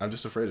 I'm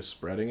just afraid of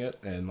spreading it,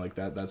 and like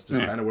that's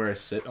just kind of where I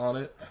sit on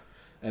it.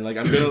 And like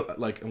I'm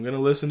gonna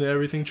listen to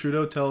everything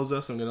Trudeau tells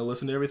us. I'm gonna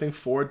listen to everything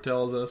Ford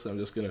tells us. I'm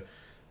just gonna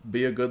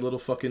be a good little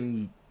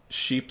fucking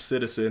sheep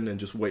citizen and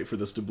just wait for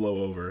this to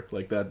blow over.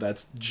 Like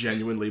that's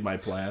genuinely my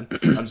plan.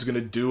 I'm just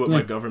gonna do what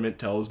my government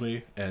tells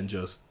me and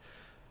just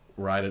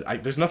ride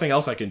it. There's nothing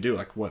else I can do.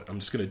 Like what? I'm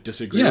just gonna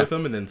disagree with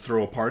them and then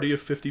throw a party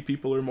of 50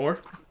 people or more.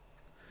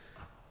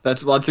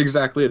 That's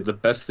exactly it. The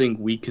best thing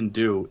we can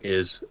do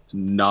is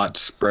not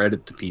spread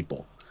it to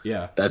people.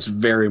 Yeah. That's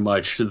very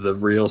much the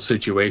real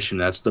situation.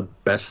 That's the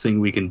best thing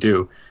we can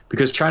do.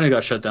 Because China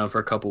got shut down for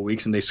a couple of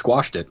weeks and they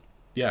squashed it.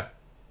 Yeah.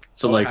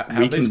 So we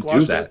can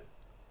do that. It?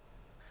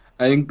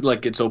 I think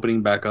like it's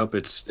opening back up.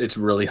 It's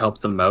really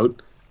helped them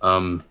out.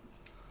 I'm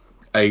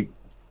about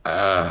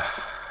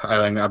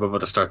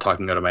to start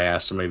talking out of my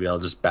ass, so maybe I'll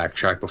just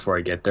backtrack before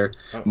I get there.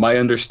 Oh. My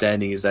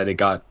understanding is that it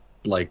got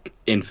like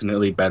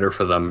infinitely better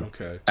for them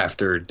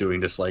after doing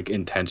this like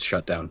intense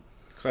shutdown.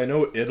 I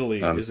know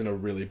Italy is in a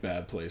really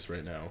bad place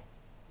right now.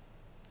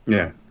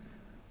 Yeah.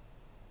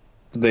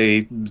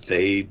 They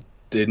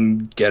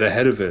didn't get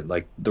ahead of it.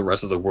 Like, the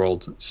rest of the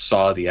world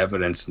saw the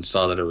evidence and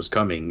saw that it was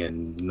coming,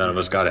 and none of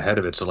us got ahead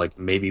of it. So, like,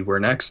 maybe we're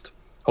next.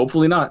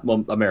 Hopefully not.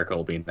 Well, America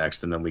will be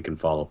next, and then we can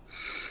follow.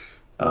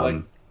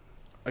 Again,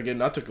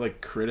 not to,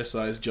 like,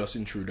 criticize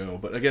Justin Trudeau,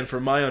 but, again,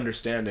 from my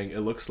understanding, it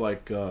looks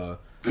like,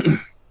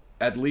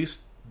 at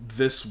least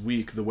this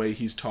week, the way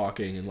he's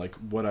talking and like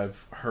what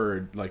I've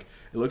heard, like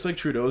it looks like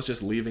Trudeau's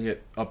just leaving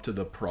it up to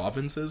the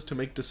provinces to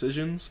make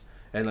decisions,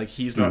 and like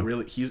he's not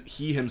really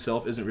he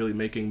himself isn't really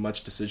making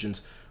much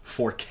decisions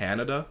for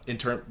Canada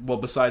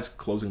besides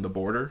closing the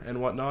border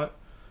and whatnot.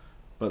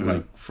 But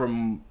like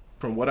from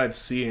what I've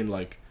seen,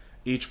 like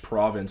each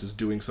province is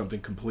doing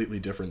something completely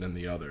different than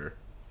the other.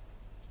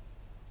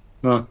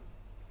 Well,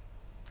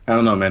 I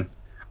don't know, man.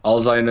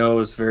 Alls I know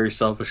is very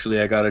selfishly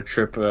I got a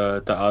trip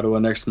to Ottawa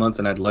next month,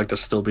 and I'd like to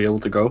still be able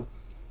to go.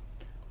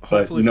 But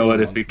hopefully you know what?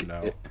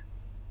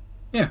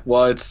 Yeah,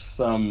 well,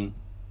 it's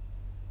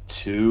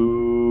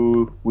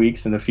 2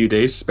 weeks and a few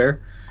days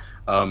spare.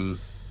 But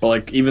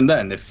like even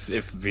then, if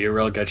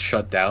VRL gets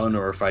shut down,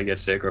 or if I get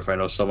sick, or if I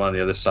know someone on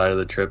the other side of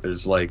the trip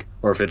is like,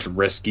 or if it's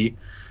risky,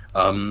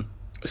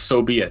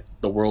 so be it.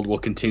 The world will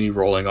continue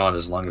rolling on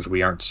as long as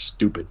we aren't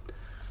stupid.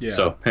 Yeah.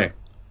 So hey,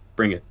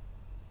 bring it.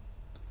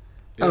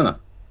 Yeah. I don't know.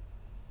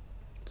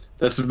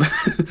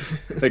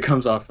 That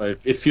comes off.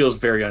 It feels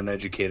very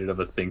uneducated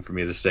of a thing for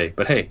me to say,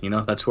 but hey,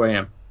 that's who I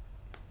am.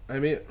 I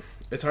mean,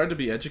 it's hard to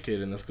be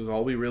educated in this because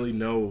all we really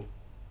know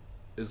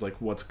is like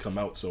what's come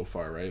out so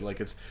far, right?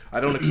 Like I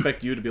don't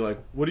expect you to be like,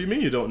 what do you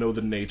mean you don't know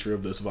the nature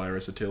of this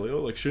virus,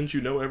 Attilio? Like, shouldn't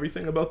you know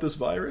everything about this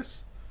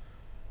virus?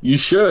 You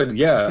should,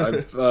 yeah.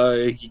 You're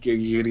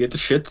gonna get the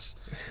shits.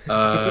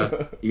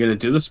 You're gonna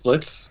do the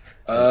splits.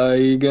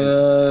 You're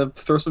gonna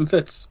throw some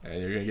fits,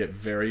 and you're gonna get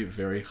very,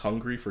 very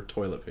hungry for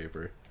toilet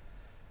paper.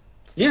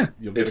 Yeah,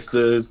 you'll get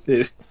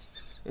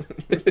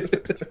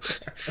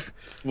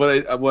what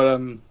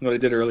I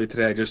did earlier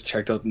today. I just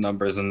checked out the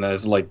numbers, and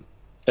as of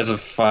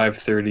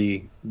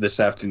 5:30 this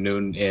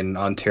afternoon in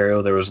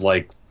Ontario, there was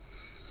like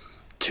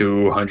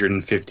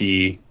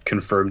 250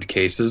 confirmed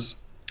cases.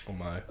 Oh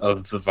my!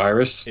 Of the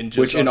virus,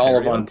 which in all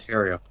of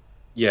Ontario.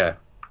 Yeah.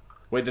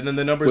 Wait, then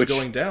the number's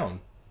going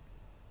down.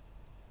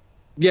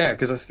 Yeah,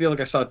 because I feel like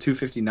I saw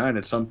 259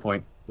 at some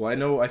point.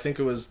 Well, I think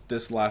it was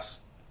this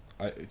last.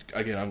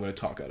 Again, I'm going to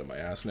talk out of my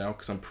ass now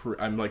because I'm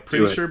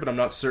pretty sure, but I'm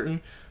not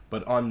certain.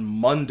 But on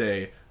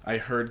Monday, I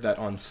heard that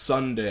on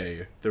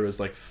Sunday there was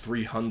like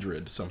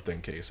 300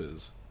 something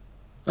cases.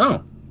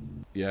 Oh.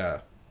 Yeah.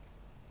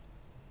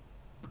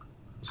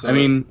 So I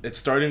mean, it's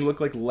starting to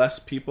look like less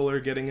people are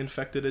getting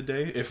infected a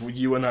day, if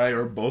you and I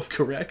are both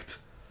correct.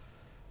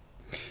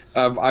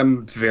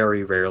 I'm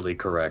very rarely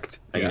correct.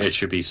 Yes. It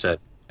should be said.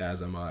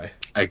 As am I.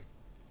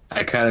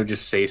 I kind of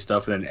just say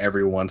stuff, and then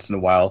every once in a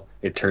while,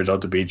 it turns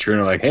out to be true,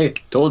 and I'm like, hey,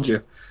 told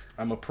you.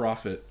 I'm a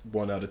prophet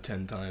 1 out of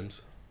 10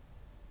 times.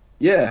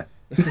 Yeah.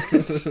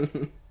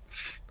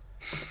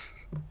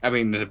 I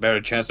mean, there's a better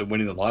chance of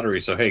winning the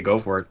lottery, so hey, go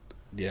for it.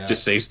 Yeah.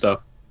 Just say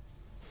stuff.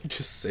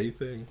 Just say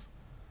things.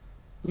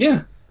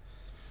 Yeah.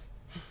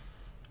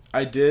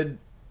 I did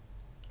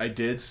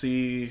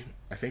see,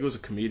 I think it was a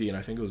comedian,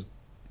 I think it was,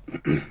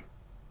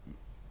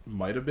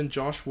 might have been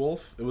Josh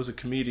Wolf. It was a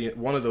comedian,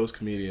 one of those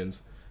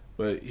comedians,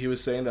 but he was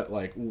saying that,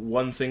 like,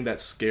 one thing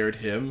that scared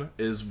him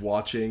is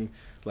watching,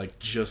 like,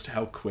 just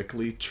how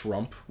quickly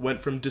Trump went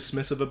from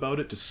dismissive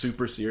about it to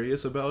super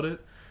serious about it.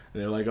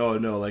 And they're like, oh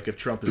no, like, if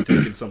Trump is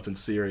taking something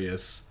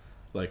serious,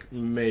 like,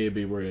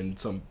 maybe we're in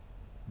some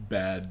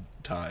bad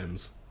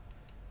times.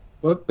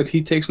 What? But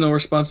he takes no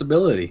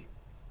responsibility.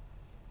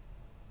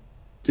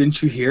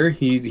 Didn't you hear?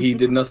 He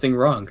did nothing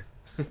wrong.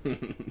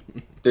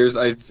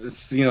 I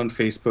seen on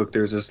Facebook,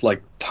 there's this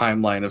like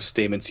timeline of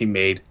statements he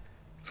made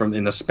from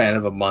in the span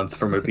of a month,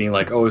 from it being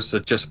like, oh, it's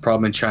just a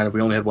problem in China. We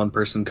only had one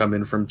person come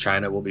in from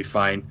China. We'll be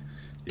fine.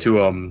 Yeah.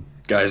 To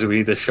guys, we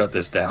need to shut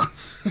this down.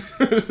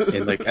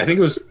 And like, I think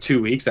it was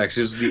 2 weeks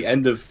actually. It was the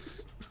end of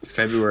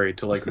February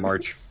to like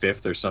March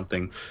 5th or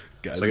something.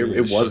 Guys, like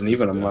it wasn't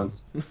even a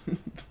month.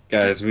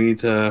 Guys, we need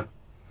to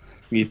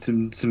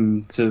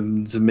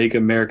make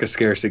America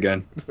scarce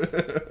again.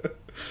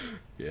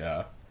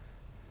 Yeah.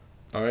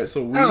 All right,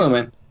 so I don't know,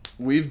 man.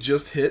 We've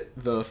just hit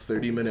the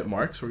 30-minute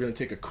mark, so we're going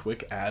to take a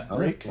quick ad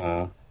break.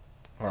 And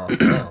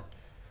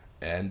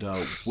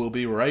we'll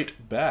be right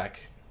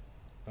back.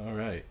 All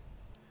right.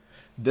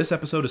 This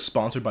episode is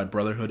sponsored by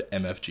Brotherhood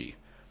MFG.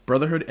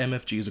 Brotherhood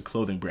MFG is a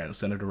clothing brand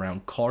centered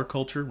around car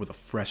culture with a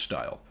fresh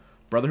style.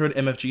 Brotherhood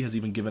MFG has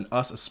even given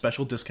us a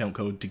special discount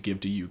code to give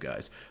to you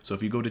guys. So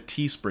if you go to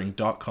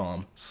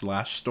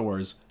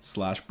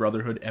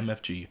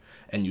teespring.com/stores/brotherhoodmfg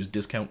and use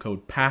discount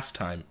code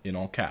PASTIME in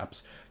all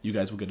caps, you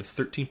guys will get a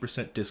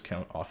 13%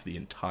 discount off the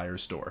entire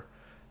store.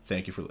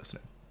 Thank you for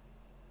listening.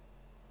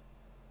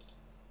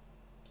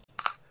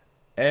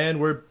 And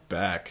we're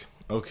back.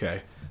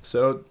 Okay,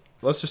 so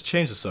let's just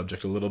change the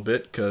subject a little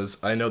bit, because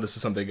I know this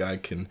is something I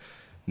can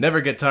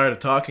never get tired of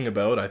talking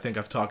about. I think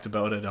I've talked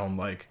about it on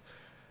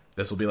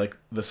this will be like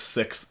the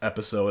 6th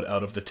episode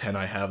out of the 10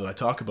 I have that I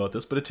talk about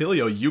this. But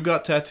Attilio, you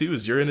got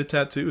tattoos. You're into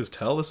tattoos.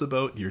 Tell us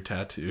about your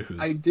tattoos.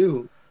 I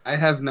do. I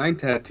have 9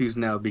 tattoos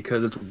now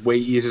because it's way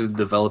easier than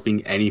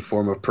developing any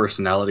form of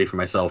personality for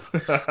myself.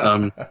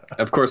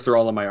 Of course, they're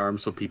all on my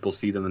arms, so people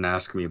see them and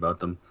ask me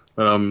about them.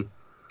 But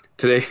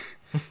today's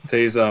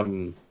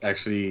the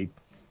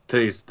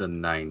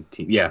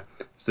 19th. Yeah,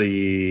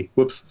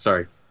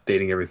 it's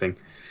dating everything.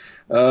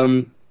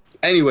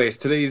 Anyways,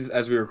 today's,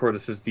 as we record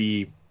this, is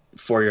the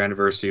 4-year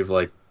anniversary of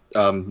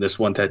this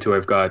one tattoo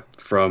I've got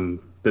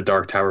from the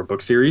Dark Tower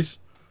book series,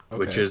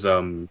 which is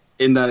in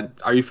that.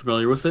 Are you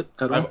familiar with it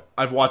at all?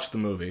 I've watched the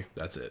movie.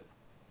 That's it.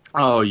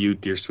 Oh, you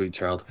dear sweet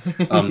child.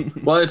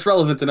 Well, it's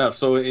relevant enough.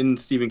 So in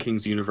Stephen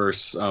King's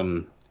universe,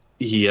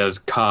 he has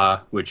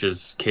Ka, which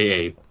is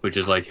Ka, which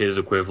is like his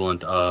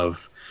equivalent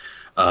of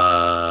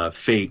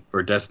fate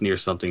or destiny or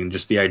something. And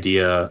just the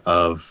idea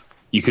of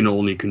you can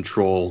only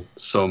control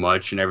so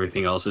much, and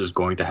everything else is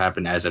going to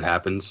happen as it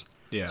happens.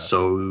 Yeah.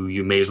 So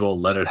you may as well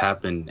let it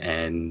happen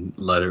and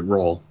let it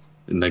roll,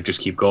 and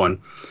just keep going.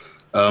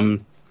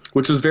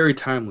 Which was very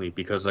timely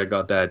because I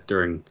got that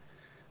during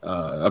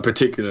a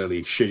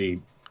particularly shitty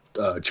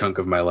chunk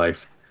of my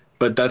life.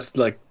 But that's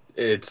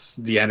it's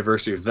the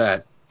anniversary of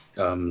that.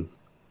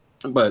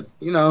 But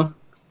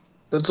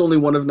that's only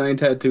one of 9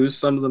 tattoos.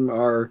 Some of them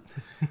are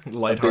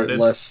lighthearted, a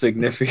bit less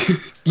significant.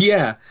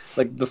 Yeah,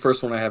 like the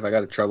first one I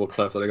got a treble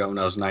clef that I got when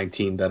I was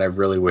 19 that I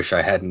really wish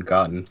I hadn't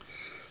gotten.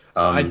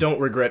 I don't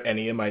regret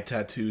any of my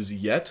tattoos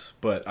yet,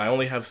 but I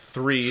only have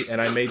 3,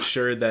 and I made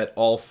sure that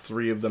all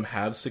 3 of them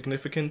have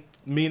significant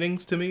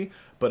meanings to me,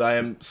 but I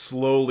am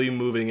slowly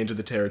moving into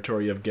the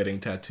territory of getting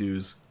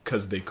tattoos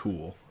because they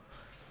cool.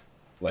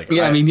 Like,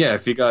 yeah, I mean, yeah,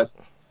 if you got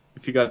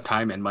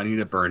time and money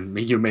to burn,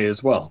 you may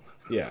as well.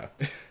 Yeah.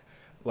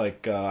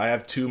 Like, I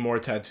have 2 more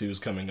tattoos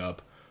coming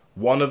up.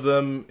 One of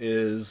them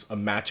is a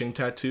matching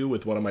tattoo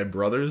with one of my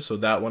brothers, so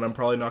that one I'm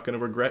probably not going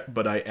to regret,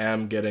 but I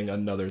am getting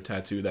another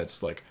tattoo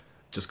that's, like,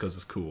 just because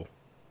it's cool.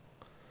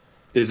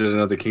 Is it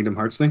another Kingdom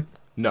Hearts thing?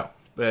 No,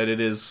 but it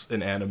is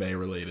an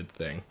anime-related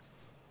thing.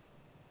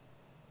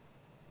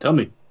 Tell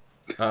me.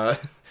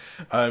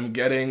 I'm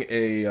getting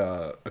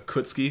a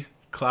Kutsuki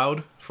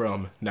cloud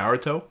from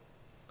Naruto.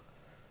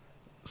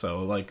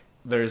 So, like,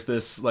 there's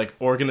this, like,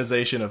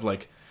 organization of,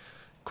 like,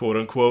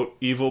 quote-unquote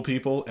evil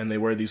people, and they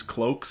wear these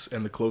cloaks,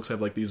 and the cloaks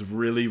have, like, these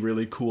really,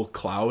 really cool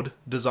cloud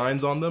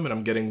designs on them, and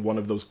I'm getting one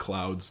of those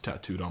clouds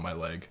tattooed on my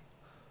leg.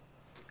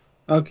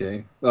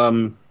 Okay.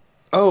 I'm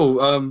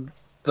Googling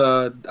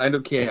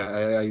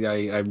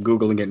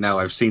it now.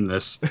 I've seen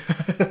this.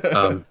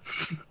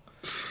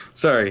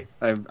 Sorry,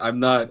 I'm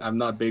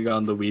not big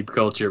on the weeb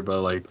culture,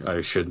 but like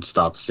I should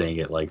stop saying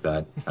it like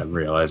that. I'm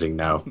realizing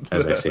now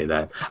as I say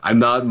that I'm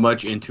not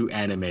much into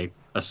anime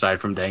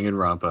aside from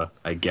Danganronpa,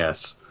 I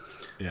guess.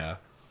 Yeah.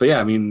 But yeah,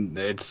 I mean,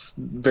 it's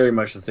very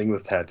much the thing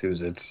with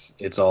tattoos.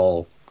 It's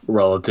all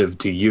relative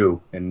to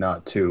you and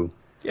not to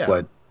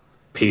what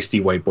pasty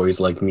white boys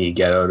like me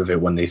get out of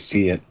it when they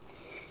see it.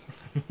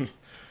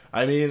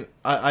 I mean,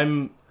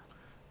 I'm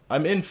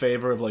in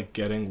favor of, like,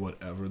 getting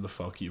whatever the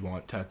fuck you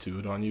want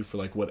tattooed on you for,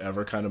 like,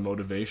 whatever kind of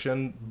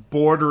motivation,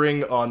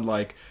 bordering on,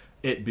 like,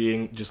 it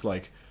being just,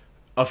 like,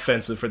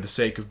 offensive for the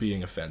sake of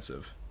being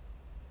offensive.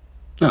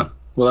 Oh,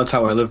 well, that's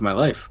how I live my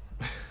life.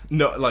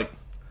 No, like,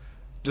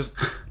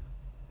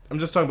 I'm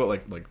just talking about,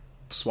 like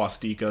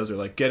swastikas or,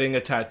 like, getting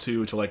a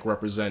tattoo to, like,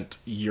 represent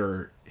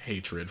your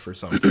hatred for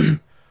something.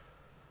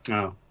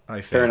 Oh,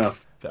 fair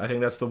enough. I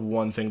think that's the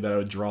one thing that I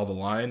would draw the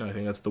line. I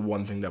think that's the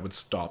one thing that would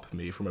stop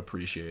me from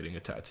appreciating a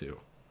tattoo.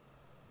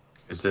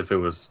 As if it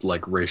was,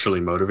 like, racially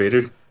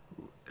motivated?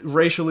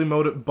 Racially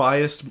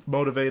biased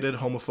motivated,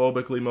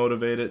 homophobically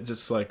motivated,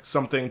 just, like,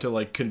 something to,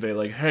 like, convey,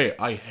 like, hey,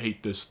 I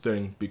hate this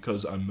thing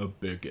because I'm a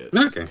bigot.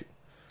 Okay.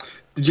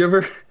 Did you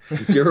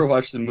ever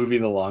watch the movie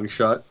The Long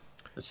Shot?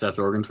 A Seth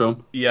Rogen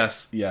film?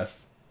 Yes.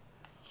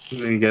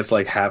 And he gets,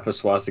 like, half a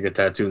swastika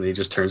tattoo and he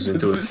just turns it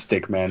into a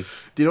stick man.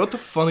 Do you know what the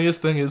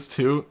funniest thing is,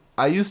 too?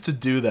 I used to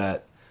do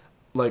that.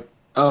 Like...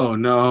 Oh,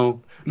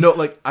 no. No,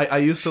 like, I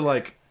used to,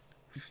 like,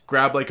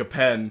 grab, like, a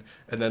pen,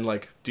 and then,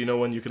 like, do you know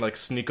when you can, like,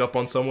 sneak up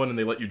on someone and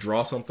they let you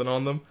draw something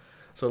on them?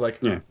 So,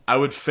 like, I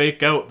would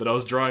fake out that I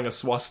was drawing a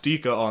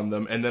swastika on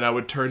them, and then I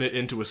would turn it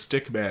into a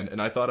stick man, and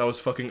I thought I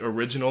was fucking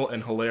original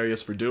and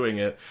hilarious for doing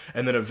it,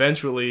 and then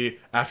eventually,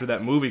 after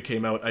that movie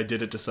came out, I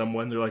did it to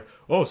someone, they're like,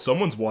 oh,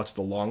 someone's watched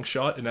The Long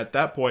Shot, and at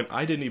that point,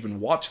 I didn't even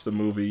watch the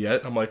movie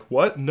yet, I'm like,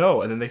 what?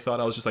 No, and then they thought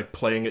I was just, like,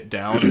 playing it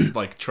down, and,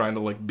 like, trying to,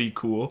 like, be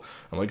cool.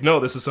 I'm like, no,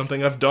 this is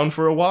something I've done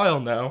for a while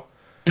now.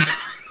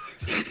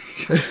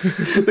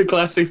 The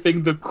classic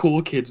thing the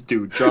cool kids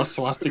do, draw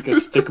swastika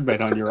stick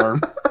man on your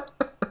arm.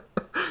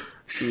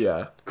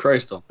 Yeah.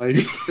 Christ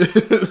almighty.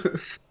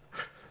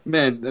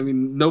 Man, I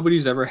mean,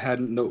 nobody's ever had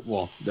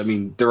well, I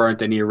mean, there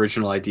aren't any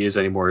original ideas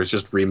anymore. It's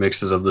just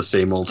remixes of the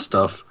same old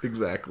stuff.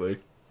 Exactly.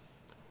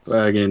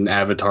 Again,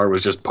 Avatar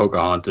was just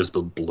Pocahontas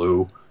but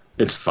blue.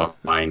 It's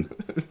fine.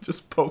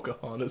 Just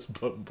Pocahontas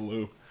but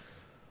blue.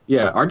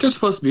 Yeah, aren't there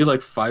supposed to be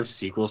like 5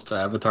 sequels to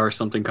Avatar or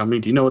something coming?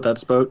 Do you know what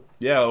that's about?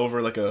 Yeah,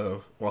 over like a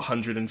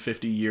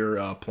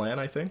 150-year plan,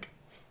 I think.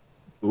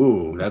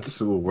 Ooh,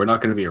 we're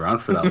not going to be around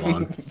for that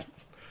long.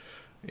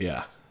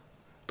 Yeah,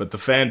 but the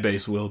fan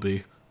base will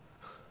be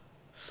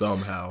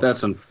somehow.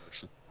 That's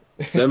unfortunate.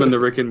 Them and the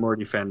Rick and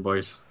Morty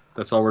fanboys.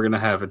 That's all we're gonna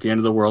have at the end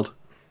of the world.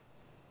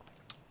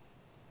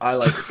 I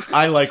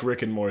like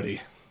Rick and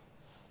Morty.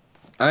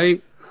 I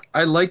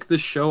like the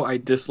show. I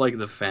dislike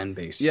the fan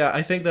base. Yeah,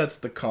 I think that's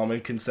the common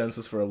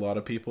consensus for a lot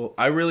of people.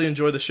 I really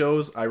enjoy the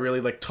shows. I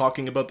really like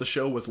talking about the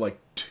show with like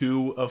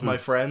 2 of my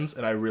friends,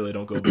 and I really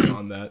don't go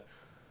beyond that.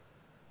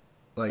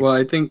 Like, well,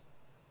 I think.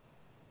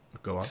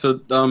 Go on. So,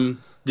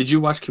 did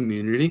you watch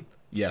Community?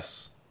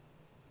 Yes.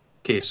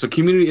 Okay, so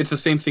Community, it's the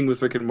same thing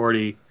with Rick and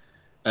Morty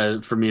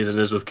for me as it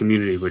is with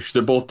Community, which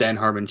they're both Dan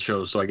Harmon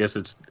shows, so I guess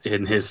it's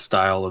in his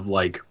style of,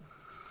 like...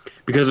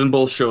 Because in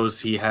both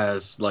shows, he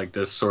has, like,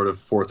 this sort of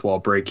fourth wall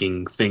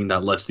breaking thing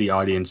that lets the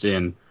audience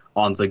in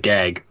on the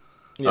gag,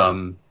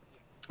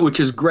 which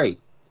is great.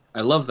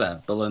 I love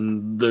that, but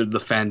then the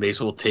fan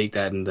base will take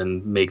that and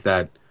then make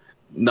that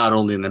not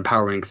only an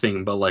empowering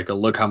thing, but like a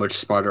look how much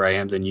smarter I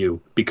am than you,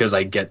 because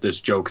I get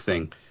this joke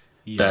thing.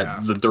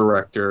 That the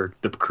director,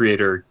 the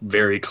creator,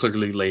 very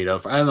clearly laid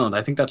out. I don't know.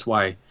 I think that's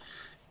why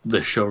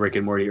the show Rick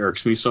and Morty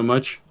irks me so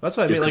much. That's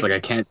what I mean. Because like I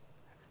can't.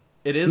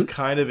 It is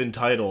kind of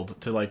entitled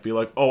to like be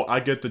like, oh,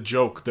 I get the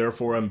joke,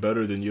 therefore I'm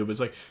better than you. But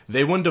it's like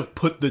they wouldn't have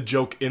put the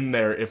joke in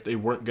there if they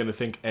weren't going to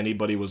think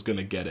anybody was going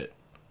to get it.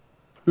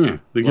 Yeah,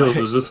 like, yo,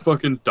 there's this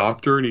fucking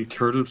doctor and he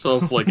turned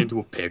himself like into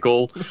a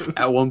pickle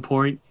at one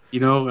point. You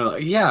know, and,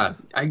 like, yeah,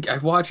 I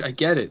watch, I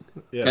get it.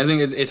 Yeah. I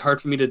think it's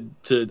hard for me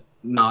to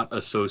not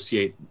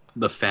associate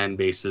the fan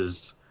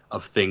bases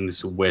of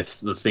things with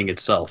the thing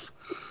itself.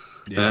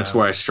 And that's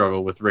where I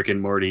struggle with Rick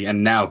and Morty.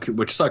 And now,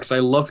 which sucks, I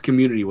loved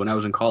Community when I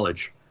was in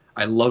college.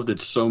 I loved it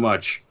so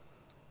much.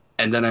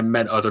 And then I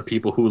met other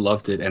people who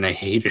loved it, and I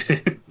hated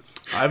it.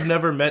 I've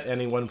never met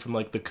anyone from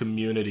like the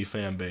Community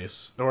fan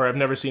base, or I've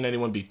never seen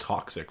anyone be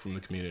toxic from the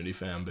Community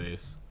fan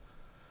base,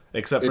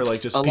 except for like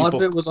just a people. lot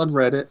of it was on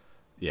Reddit.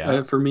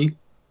 Yeah, for me.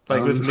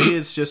 Like with me,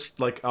 it's just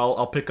like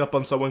I'll pick up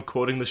on someone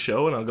quoting the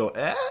show, and I'll go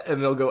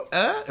and they'll go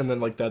and then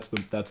like that's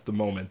the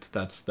moment.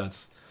 That's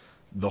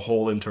the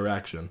whole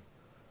interaction.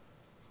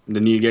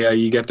 Then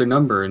you get their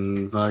number,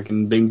 and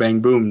fucking bing bang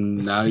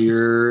boom. Now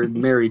you're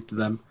married to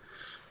them.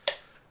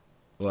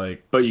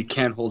 Like, but you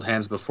can't hold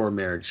hands before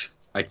marriage.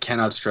 I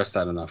cannot stress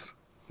that enough.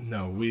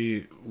 No,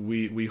 we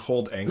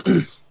hold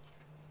ankles.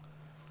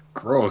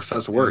 Gross.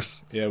 That's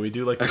worse. Yeah, we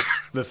do like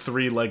the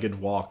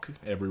three-legged walk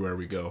everywhere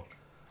we go.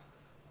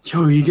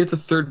 Yo, you get to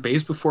third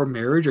base before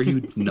marriage? Are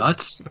you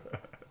nuts?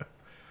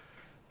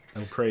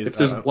 I'm crazy. If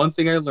there's one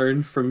thing I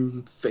learned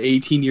from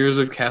 18 years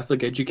of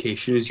Catholic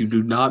education is you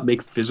do not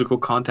make physical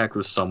contact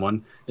with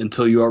someone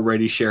until you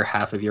already share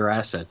half of your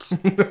assets.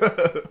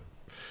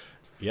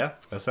 Yeah,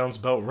 that sounds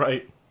about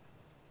right.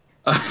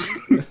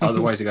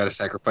 Otherwise, you got to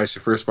sacrifice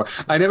your firstborn.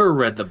 I never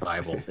read the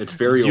Bible. It's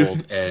very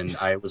old, and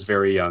I was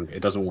very young.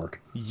 It doesn't work.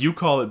 You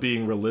call it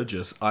being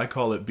religious. I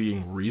call it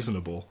being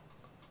reasonable.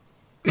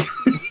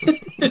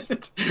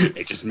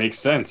 It just makes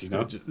sense, you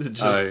know?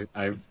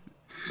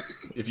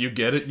 If you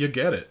get it, you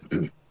get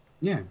it.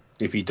 Yeah.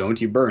 If you don't,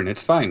 you burn.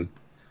 It's fine.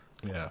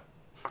 Yeah.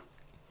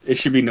 It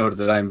should be noted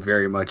that I'm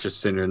very much a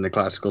sinner in the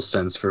classical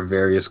sense for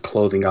various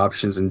clothing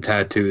options and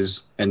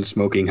tattoos and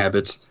smoking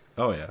habits.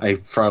 Oh, yeah. I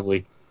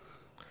probably...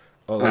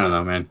 I don't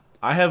know, man.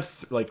 I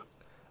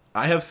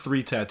have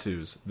 3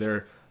 tattoos.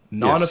 They're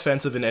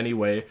non-offensive in any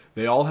way.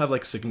 They all have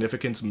like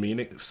significant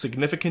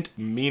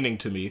meaning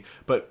to me,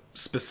 but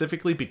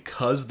specifically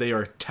because they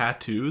are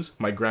tattoos,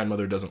 my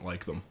grandmother doesn't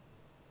like them.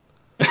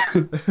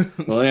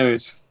 Well,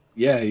 anyways,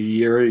 yeah,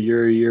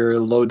 you're a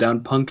low down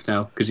punk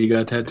now because you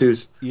got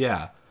tattoos.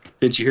 Yeah.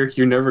 Did you hear?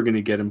 You're never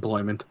gonna get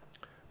employment.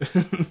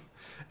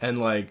 And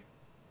like,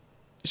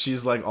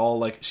 she's like all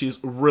like she's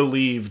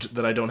relieved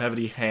that I don't have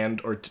any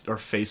hand or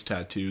face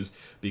tattoos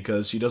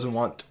because she doesn't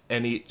want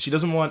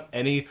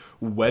any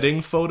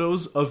wedding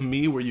photos of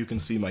me where you can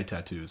see my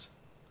tattoos.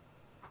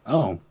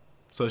 Oh.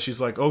 So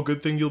she's like, "Oh,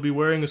 good thing you'll be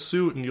wearing a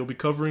suit and you'll be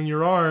covering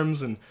your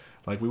arms and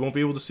like we won't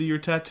be able to see your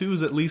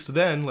tattoos at least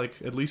then.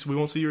 Like at least we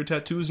won't see your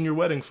tattoos in your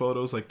wedding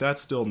photos. Like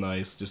that's still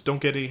nice. Just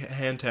don't get any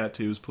hand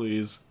tattoos,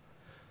 please."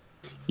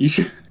 You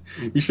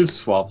should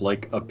swap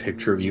like a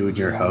picture of you in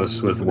your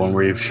house with one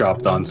where you've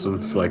shopped on some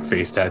like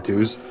face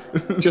tattoos,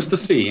 just to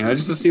see,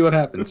 just to see what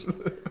happens.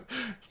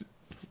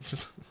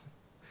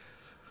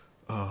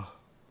 And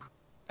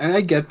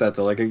I get that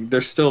though. Like,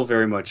 there's still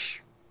very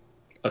much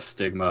a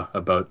stigma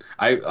about.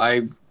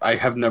 I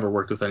have never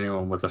worked with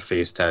anyone with a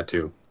face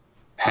tattoo.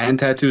 Hand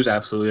tattoos,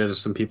 absolutely.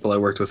 There's some people I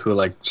worked with who are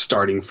like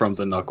starting from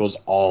the knuckles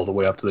all the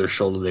way up to their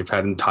shoulder. They've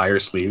had entire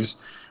sleeves,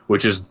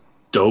 which is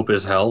dope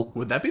as hell.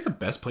 Would that be the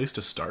best place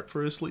to start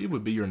for a sleeve?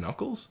 Would be your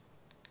knuckles?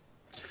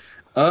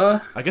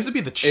 I guess it'd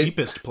be the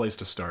cheapest place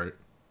to start.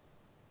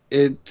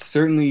 It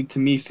certainly, to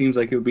me, seems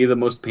like it would be the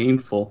most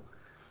painful.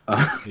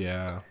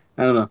 Yeah.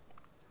 I don't know.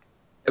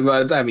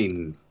 But, I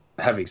mean,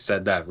 having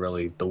said that,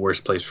 really, the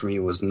worst place for me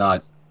was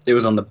not... It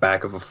was on the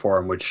back of a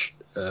forearm, which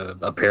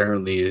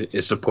apparently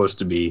is supposed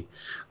to be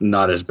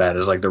not as bad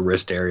as, like, the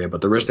wrist area.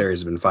 But the wrist area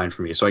has been fine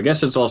for me. So I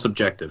guess it's all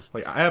subjective.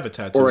 Like, I have a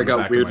tattoo or on I the got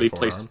back weirdly of my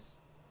forearm. placed...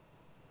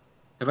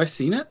 Have I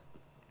seen it?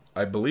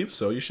 I believe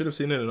so. You should have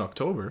seen it in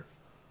October.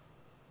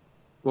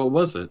 What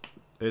was it?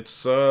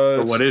 It's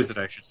or what is it,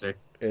 I should say?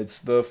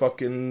 It's the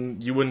fucking...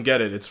 You wouldn't get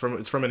it. It's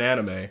from an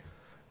anime.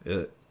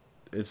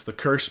 It's the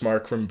curse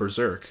mark from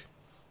Berserk.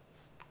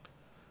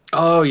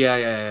 Oh,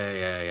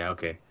 yeah,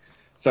 okay.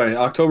 Sorry,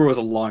 October was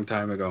a long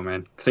time ago,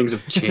 man. Things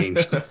have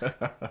changed.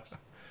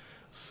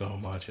 So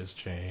much has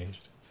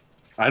changed.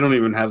 I don't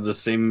even have the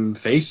same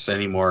face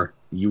anymore.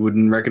 You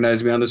wouldn't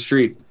recognize me on the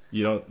street.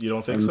 You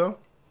don't think so?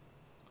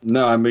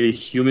 No, I'm a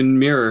human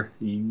mirror.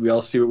 We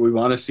all see what we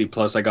want to see.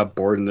 Plus, I got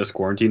bored in this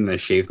quarantine and I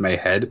shaved my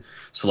head,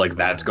 so like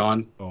that's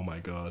gone. Oh my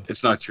god!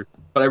 It's not true,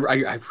 but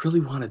I really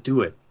want to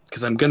do it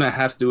because I'm gonna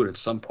have to do it at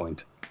some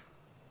point.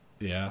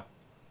 Yeah,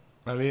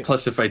 I mean,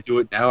 plus if I do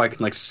it now, I can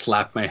like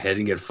slap my head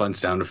and get fun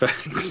sound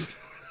effects.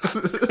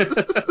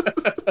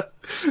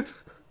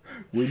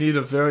 We need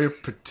a very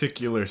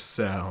particular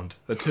sound.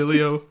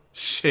 Attilio,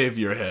 shave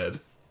your head.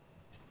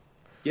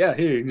 Yeah,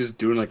 here you're just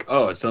doing like,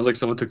 oh, it sounds like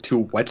someone took 2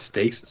 wet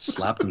steaks and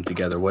slapped them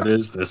together. What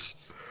is this?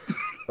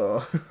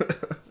 Oh.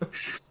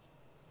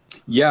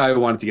 Yeah, I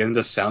wanted to get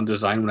into sound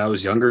design when I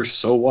was younger.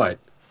 So what?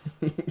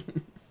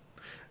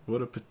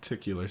 What a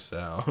particular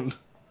sound.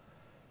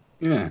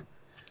 Yeah.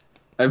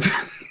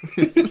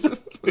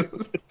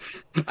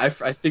 I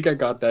think I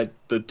got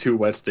the two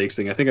wet steaks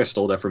thing. I think I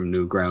stole that from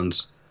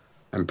Newgrounds.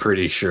 I'm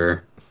pretty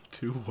sure.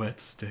 2 wet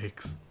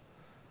steaks.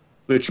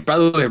 Which, by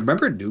the way,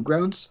 remember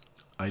Newgrounds?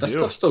 I That do.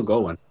 stuff's still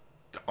going.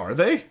 Are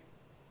they?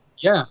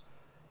 Yeah.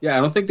 Yeah,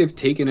 I don't think they've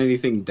taken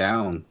anything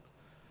down.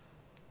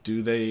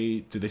 Do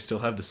they still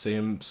have the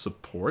same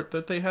support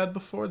that they had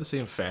before? The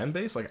same fan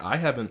base? Like, I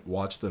haven't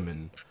watched them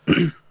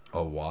in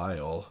a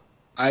while.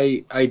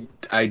 I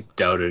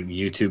doubt it.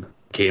 YouTube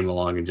came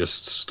along and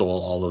just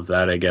stole all of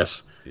that, I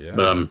guess. Yeah.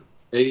 But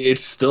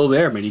it's still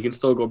there, man. You can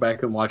still go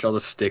back and watch all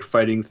the stick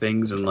fighting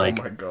things and like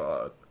oh my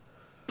god.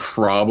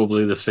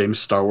 probably the same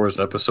Star Wars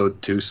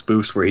Episode 2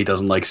 spoofs where he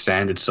doesn't like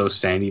sand. It's so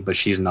sandy, but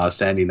she's not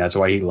sandy, and that's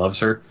why he loves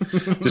her.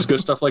 Just good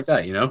stuff like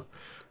that, you know?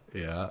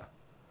 Yeah.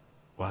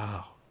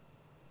 Wow.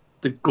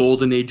 The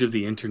golden age of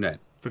the internet.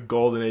 The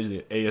golden age of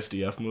the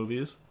ASDF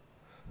movies.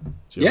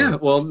 Yeah,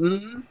 well,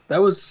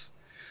 that was...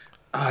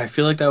 I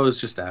feel like that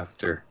was just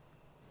after.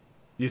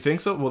 You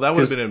think so? Well, that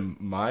would have been in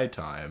my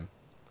time.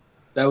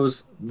 That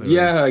was...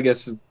 Yeah, I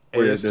guess...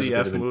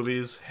 ASDF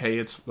movies. Hey,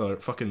 it's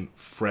fucking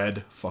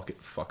Fred. Fuck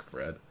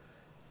Fred.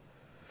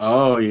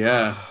 Oh,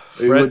 yeah.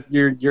 Fred...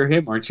 You're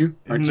him, aren't you?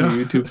 Aren't you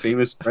YouTube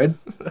famous Fred?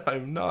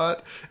 I'm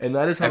not. And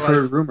that is how I've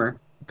heard a rumor.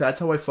 That's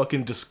how I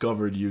fucking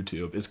discovered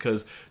YouTube. Is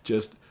because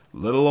just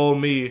little old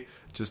me,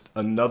 just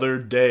another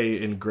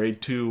day in grade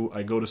 2,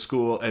 I go to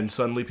school and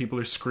suddenly people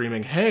are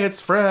screaming, "Hey,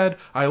 it's Fred!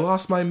 I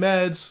lost my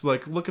meds!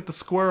 Like, look at the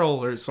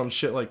squirrel!" or some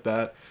shit like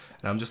that.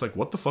 And I'm just like,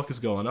 what the fuck is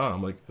going on?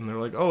 I'm like, and they're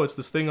like, oh, it's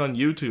this thing on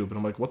YouTube. And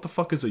I'm like, what the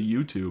fuck is a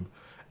YouTube?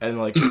 And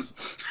like,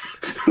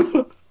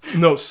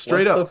 no,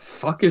 straight up. What the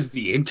fuck is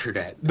the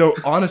internet? No,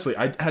 honestly,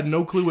 I had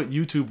no clue what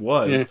YouTube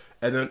was. Yeah.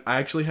 And then I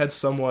actually had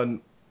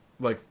someone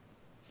like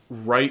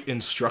write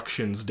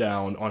instructions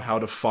down on how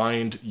to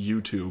find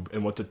YouTube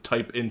and what to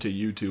type into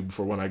YouTube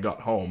for when I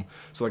got home.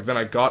 So like then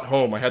I got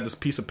home, I had this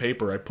piece of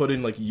paper, I put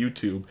in like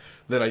YouTube,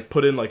 then I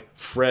put in like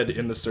Fred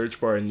in the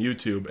search bar in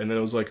YouTube, and then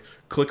it was like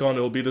click on,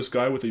 it'll be this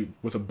guy with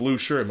a blue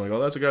shirt. I'm like,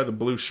 oh, that's a guy with a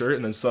blue shirt,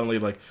 and then suddenly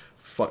like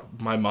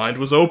my mind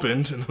was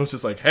opened and I was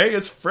just like, hey,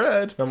 it's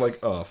Fred. And I'm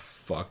like, oh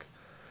fuck.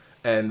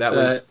 And that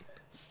was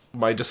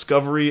my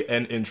discovery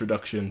and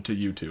introduction to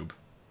YouTube.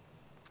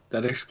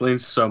 That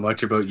explains so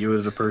much about you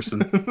as a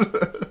person.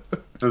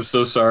 I'm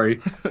so sorry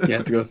you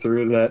have to go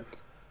through that.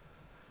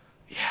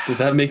 Yeah. Does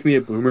that make me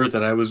a boomer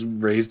that I was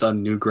raised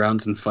on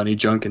Newgrounds and Funny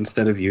Junk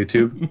instead of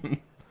YouTube?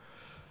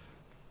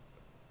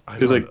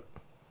 Because like,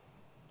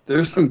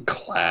 there's some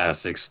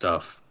classic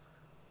stuff,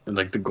 and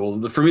like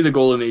for me the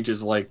golden age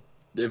is like,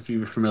 if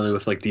you're familiar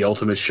with like the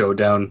Ultimate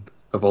Showdown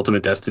of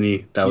Ultimate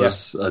Destiny, that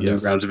was a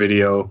Newgrounds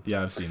video.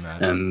 Yeah, I've seen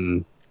that.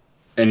 And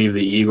any of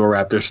the Eagle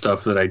Raptor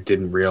stuff that I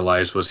didn't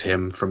realize was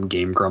him from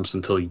Game Grumps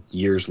until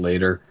years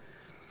later.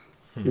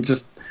 It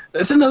just,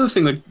 that's another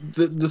thing, like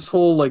this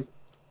whole like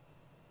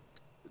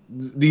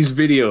these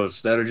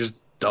videos that are just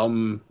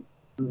dumb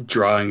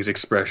drawings,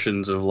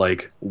 expressions of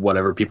like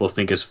whatever people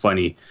think is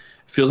funny. It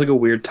feels like a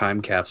weird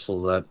time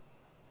capsule that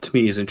to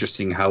me is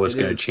interesting how it's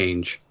going to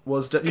change.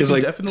 Well, because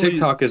like definitely...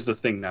 TikTok is the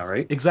thing now,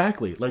 right?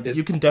 Exactly. Like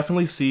you can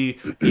definitely see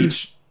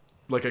each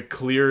like a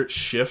clear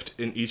shift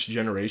in each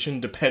generation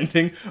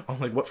depending on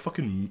like what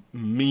fucking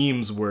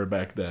memes were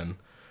back then.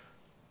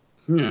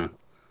 Yeah.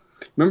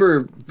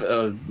 Remember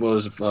what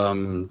was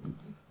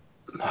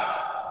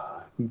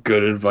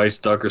Good Advice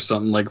Duck or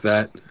something like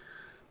that?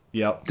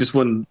 Yeah. Just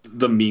when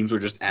the memes were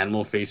just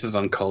animal faces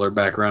on color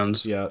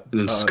backgrounds. Yeah. And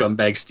then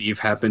Scumbag Steve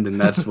happened,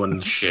 and that's when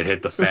shit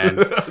hit the fan.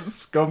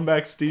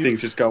 Scumbag Steve.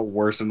 Things just got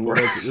worse and worse.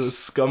 It was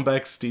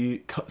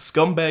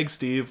Scumbag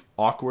Steve,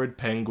 Awkward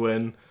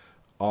Penguin,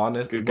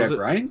 Honest. Good Guy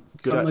Brian?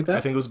 Something like that?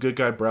 I think it was Good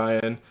Guy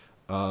Brian,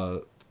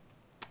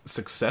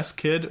 Success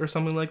Kid or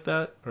something like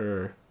that.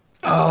 Or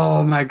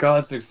oh my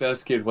god,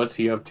 Success Kid. What's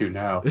he up to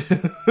now?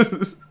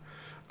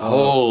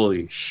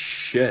 Holy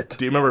shit.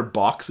 Do you remember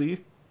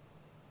Boxy?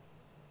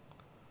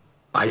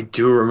 I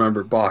do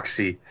remember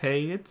Boxy.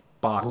 Hey, it's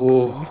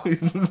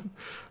Boxy.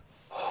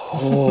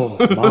 Oh,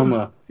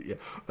 mama. Yeah.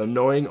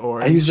 Annoying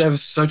Orange. I used to have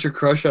such a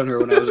crush on her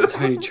when I was a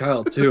tiny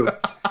child, too.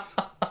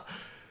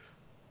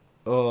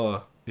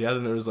 Oh, yeah,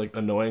 then there was, like,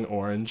 Annoying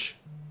Orange,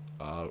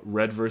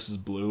 Red versus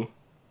Blue.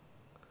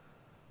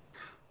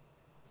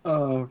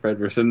 Oh, Red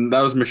versus... And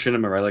that was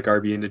Machinima, right? Like,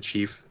 RB and the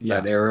Chief,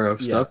 that era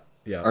of stuff?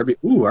 Yeah.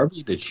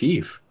 RB the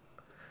Chief.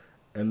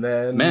 And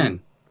then... Man.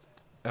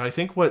 And I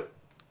think what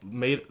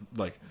made,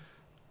 like...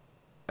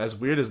 As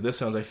weird as this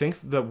sounds, I think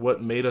that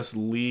what made us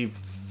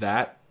leave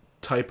that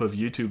type of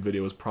YouTube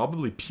video was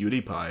probably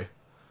PewDiePie.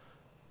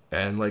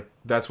 And, like,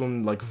 that's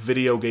when, like,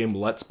 video game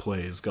Let's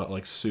Plays got,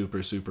 like,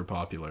 super, super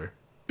popular.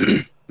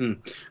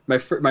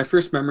 My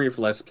first memory of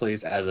Let's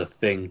Plays as a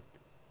thing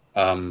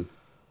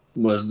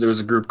was there was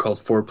a group called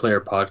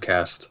 4Player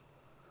Podcast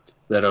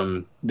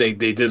that they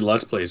did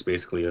Let's Plays,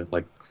 basically,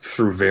 like,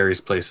 through various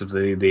places.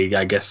 They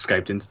I guess,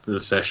 Skyped into the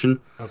session.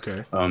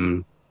 Okay.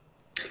 And,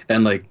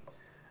 like,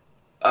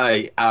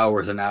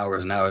 hours and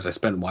hours and hours I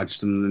spent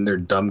watching them their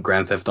dumb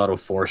Grand Theft Auto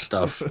 4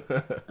 stuff.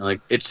 And like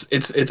it's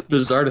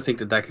bizarre to think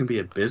that can be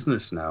a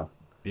business now.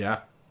 Yeah.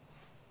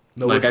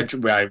 No, like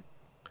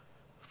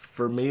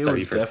For me,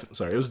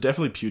 Sorry, it was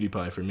definitely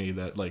PewDiePie for me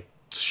that like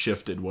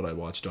shifted what I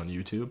watched on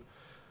YouTube.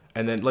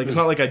 And then like it's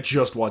not like I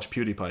just watched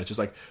PewDiePie. It's just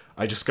like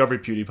I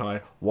discovered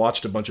PewDiePie,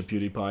 watched a bunch of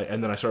PewDiePie,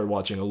 and then I started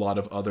watching a lot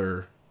of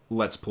other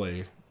Let's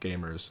Play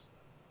gamers.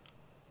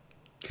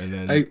 And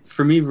then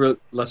for me,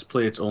 Let's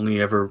Play, it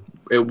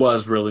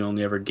was really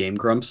only ever Game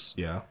Grumps.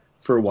 Yeah.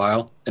 For a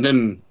while, and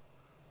then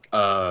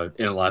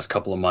in the last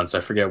couple of months, I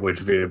forget which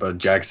video, but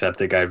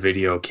Jacksepticeye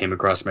video came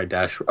across my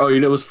dash. Oh,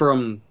 it was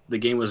from the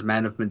game was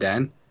Man of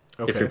Medan.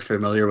 Okay. If you're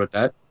familiar with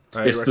that,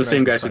 it's the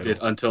same guys who did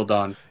Until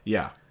Dawn.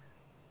 Yeah.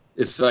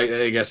 It's like,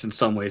 I guess in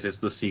some ways it's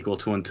the sequel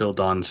to Until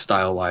Dawn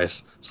style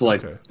wise. So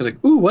like Okay. I was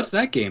like, ooh, what's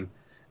that game?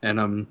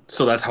 And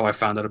so that's how I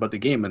found out about the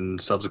game, and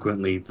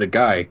subsequently the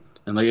guy.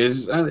 And like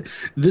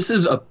this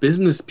is a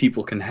business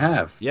people can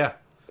have. Yeah.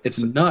 It's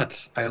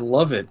nuts. I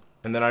love it.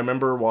 And then I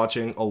remember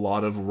watching a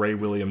lot of Ray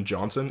William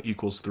Johnson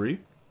equals 3.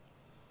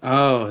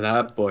 Oh,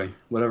 that boy.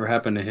 Whatever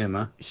happened to him,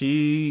 huh?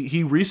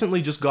 He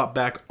recently just got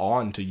back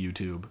onto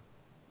YouTube.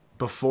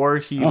 Before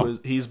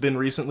he's been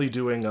recently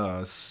doing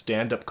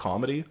stand-up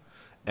comedy,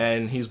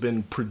 and he's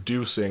been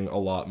producing a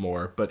lot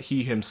more, but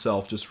he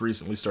himself just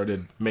recently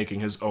started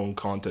making his own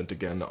content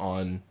again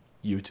on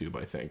YouTube,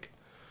 I think.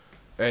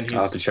 And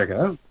I'll have to check it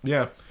out.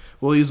 Yeah.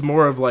 Well, he's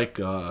more of like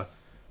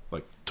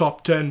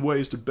top 10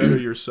 ways to better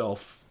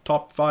yourself.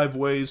 Top 5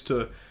 ways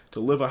to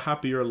live a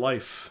happier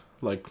life.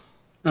 Like,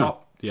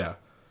 yeah.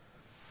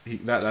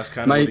 That's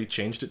kind of what he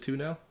changed it to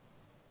now.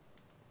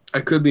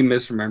 I could be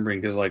misremembering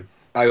because, like,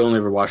 I only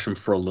ever watched him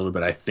for a little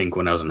bit, I think,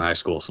 when I was in high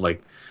school. So,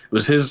 like,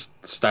 was his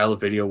style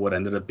of video what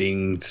ended up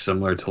being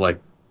similar to,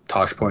 like,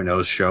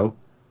 Tosh.0's show?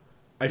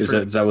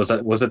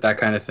 Was it that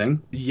kind of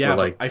thing? Yeah,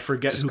 like, I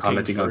forget who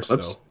came first,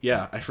 though.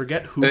 Yeah, I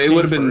forget who it came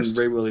would have been first.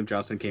 Ray William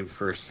Johnson came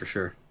first, for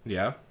sure.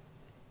 Yeah.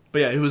 But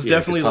yeah, it was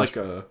definitely like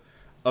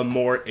a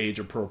more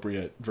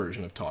age-appropriate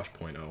version of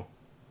Tosh.0.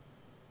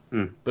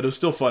 But it was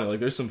still funny.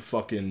 Like, there's some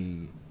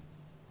fucking...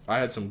 I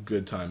had some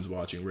good times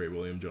watching Ray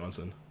William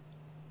Johnson.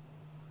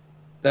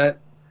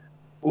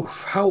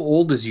 How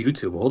old is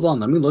YouTube? Hold on,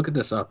 let me look at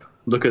this up.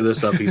 Look at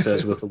this up, he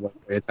says with a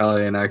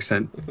Italian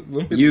accent.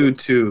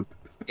 YouTube,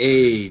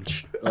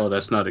 age. Oh,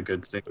 that's not a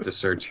good thing to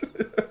search.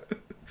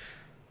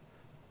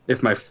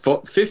 If my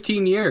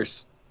 15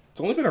 years.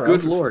 It's only been around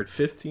Good for Lord.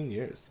 15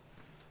 years.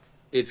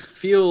 It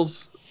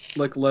feels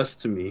like less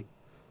to me.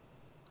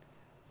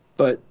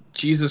 But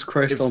Jesus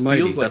Christ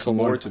Almighty, feels like that's a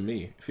more long to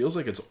me. It feels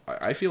like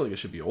I feel like it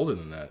should be older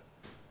than that.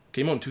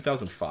 Came out in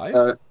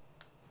 2005?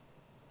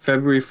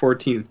 February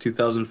 14th,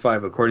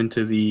 2005, according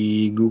to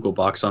the Google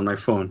box on my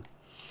phone.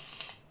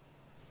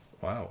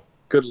 Wow.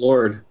 Good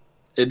Lord.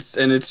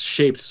 It's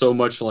shaped so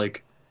much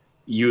like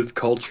youth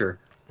culture.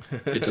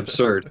 It's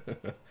absurd.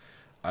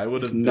 I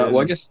would have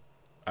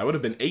I would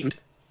have been 8.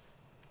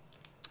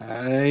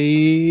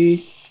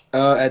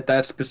 At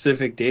that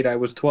specific date I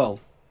was 12.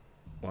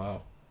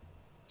 Wow.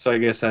 So I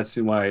guess that's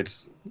why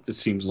it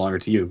seems longer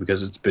to you,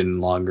 because it's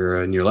been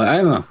longer in your life. I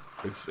don't know.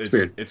 It's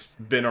weird. It's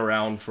been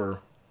around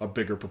for a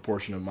bigger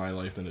proportion of my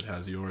life than it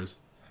has yours.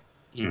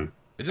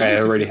 I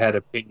already had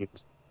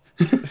opinions.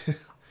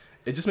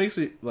 It just makes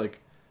me like,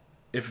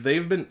 if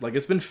they've been like,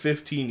 it's been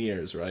 15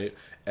 years, right?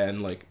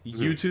 And like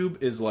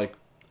YouTube is like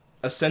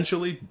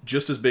essentially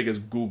just as big as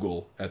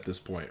Google at this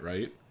point,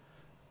 right?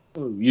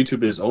 Well,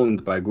 YouTube is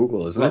owned by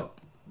Google, isn't it?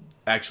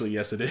 Actually,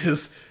 yes, it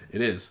is.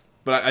 It is.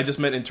 But I just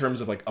meant in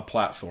terms of like a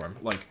platform.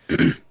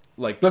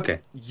 Like okay.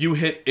 You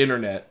hit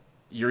internet,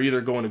 you're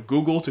either going to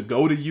Google to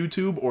go to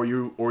YouTube, or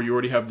you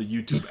already have the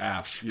YouTube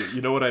app.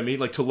 You know what I mean?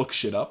 Like, to look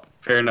shit up.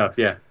 Fair enough.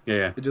 Yeah.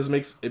 It just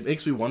makes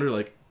me wonder,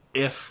 like,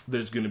 if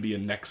there's going to be a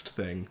next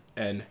thing,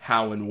 and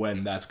how and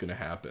when that's going to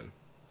happen.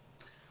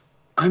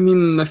 I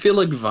mean, I feel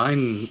like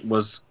Vine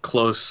was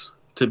close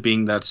to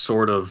being that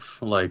sort of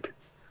like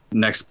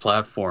next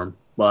platform.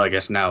 Well, I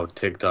guess now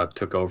TikTok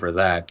took over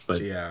that,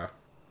 but yeah.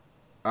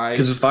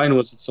 Because Vine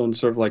was its own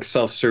sort of like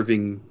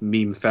self-serving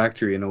meme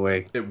factory in a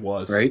way. It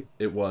was. Right?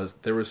 It was.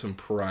 There was some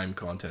prime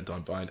content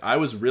on Vine. I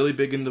was really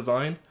big into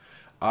Vine.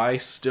 I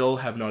still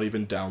have not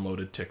even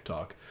downloaded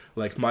TikTok.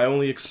 Like, my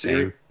only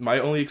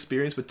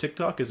experience with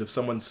TikTok is if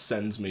someone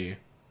sends me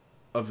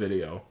a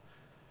video.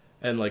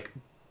 And, like,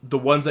 the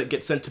ones that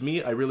get sent to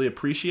me, I really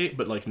appreciate,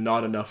 but, like,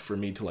 not enough for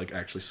me to, like,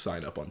 actually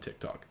sign up on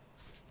TikTok.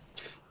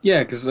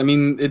 Yeah, because, I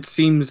mean, it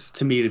seems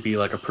to me to be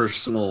like a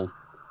personal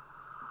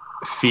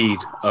feed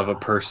of a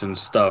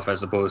person's stuff,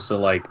 as opposed to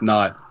like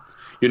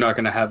you're not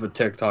going to have a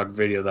TikTok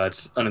video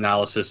that's an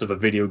analysis of a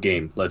video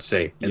game, let's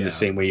say, in the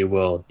same way you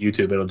will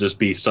YouTube. It'll just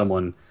be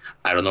someone,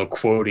 I don't know,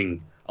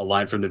 quoting a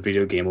line from the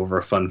video game over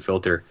a fun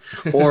filter.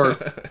 Or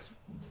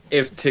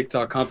if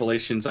TikTok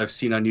compilations I've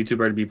seen on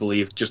YouTube are to be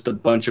believed, just a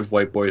bunch of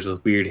white boys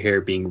with weird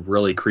hair being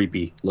really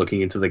creepy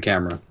looking into the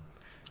camera.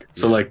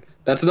 So like,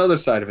 that's another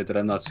side of it that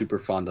I'm not super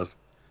fond of.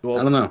 Well,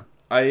 I don't know.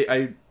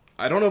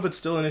 I don't know if it's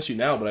still an issue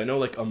now, but I know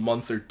like a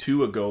month or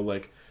two ago,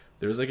 like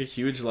there was like a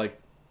huge like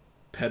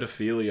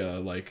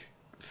pedophilia like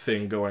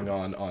thing going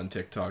on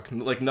TikTok.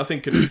 Like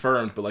nothing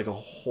confirmed, but like a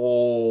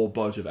whole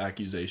bunch of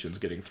accusations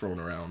getting thrown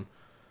around.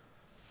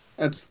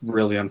 That's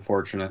really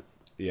unfortunate.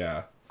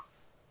 Yeah.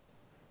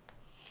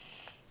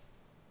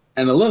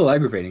 and a little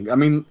aggravating. I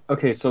mean,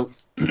 okay, so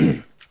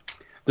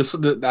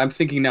I'm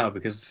thinking now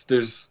because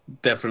there's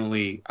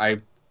definitely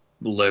I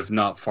live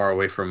not far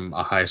away from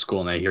a high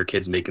school and I hear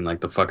kids making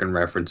like the fucking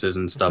references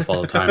and stuff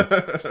all the time,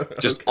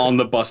 just Okay. on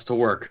the bus to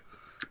work.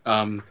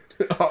 Um,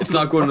 On it's the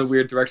not going in a bus.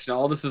 weird direction.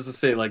 All this is to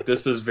say, like,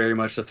 this is very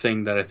much a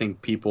thing that I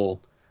think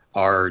people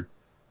are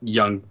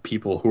young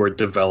people who are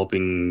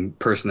developing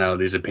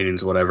personalities,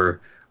 opinions,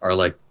 whatever, are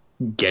like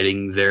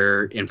getting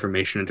their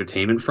information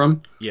entertainment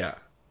from. Yeah.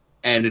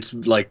 And it's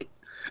like,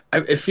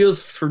 it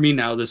feels for me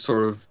now this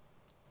sort of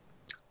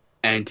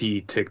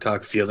anti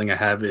TikTok feeling I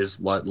have is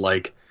what,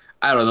 like,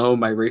 I don't know,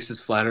 my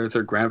racist flat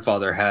earther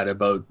grandfather had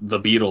about the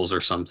Beatles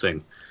or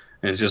something.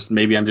 And it's just,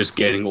 maybe I'm just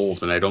getting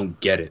old and I don't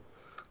get it.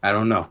 I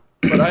don't know.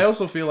 But I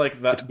also feel like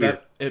It's weird.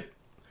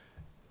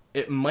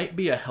 it might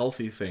be a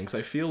healthy thing. 'Cause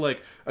I feel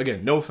like,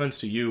 again, no offense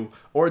to you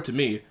or to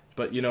me,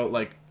 but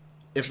like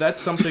if that's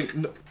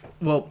something,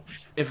 well,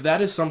 if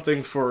that is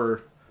something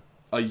for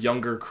a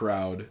younger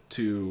crowd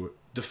to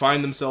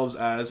define themselves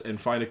as and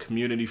find a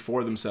community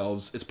for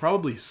themselves, it's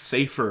probably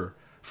safer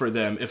for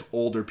them if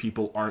older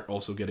people aren't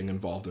also getting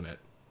involved in it.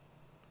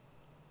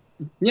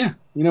 Yeah,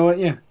 you know what?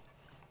 Yeah,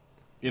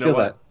 You know feel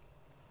what?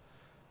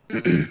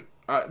 that.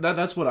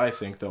 That's what I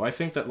think, though. I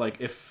think that, like,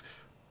 if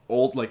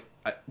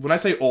when I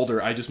say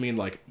older, I just mean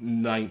like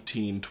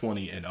 19,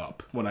 20 and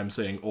up when I'm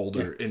saying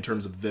older in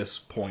terms of this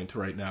point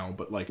right now.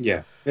 But like,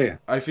 Yeah, yeah, yeah.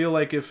 I feel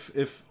like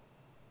if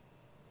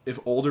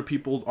older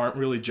people aren't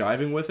really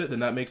jiving with it, then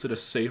that makes it a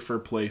safer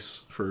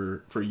place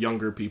for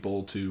younger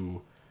people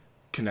to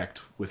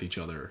connect with each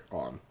other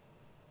on.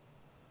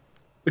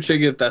 Which I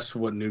get that's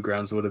what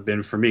Newgrounds would have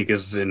been for me,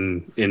 because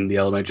in the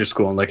elementary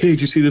school, I'm like, hey,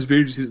 did you see this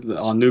video? Did you see this?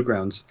 On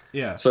Newgrounds?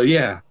 Yeah. So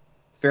yeah,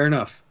 fair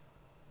enough.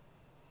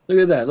 Look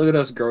at that. Look at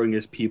us growing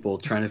as people,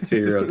 trying to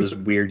figure out this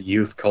weird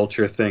youth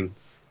culture thing.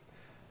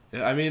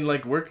 Yeah, I mean,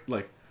 like, we're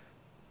like,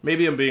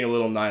 maybe I'm being a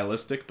little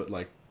nihilistic, but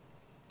like,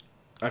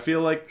 I feel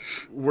like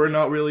we're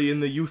not really in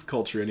the youth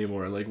culture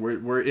anymore. Like,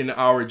 we're in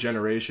our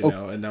generation Oh,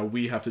 now, and now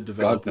we have to God,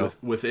 develop no.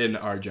 within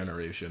our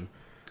generation.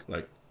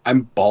 Like,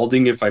 I'm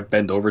balding if I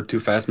bend over too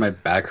fast. My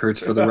back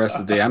hurts for the rest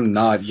of the day. I'm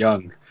not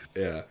young.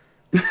 yeah,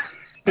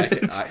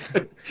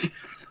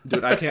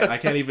 dude,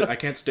 I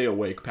can't stay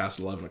awake past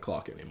 11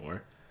 o'clock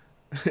anymore.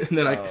 and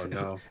then I, Oh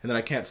no. and then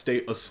I can't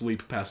stay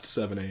asleep past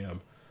 7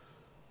 a.m.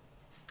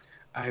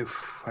 I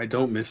I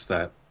don't miss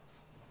that.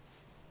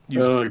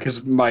 You,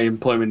 Because my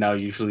employment now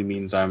usually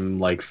means I'm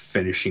like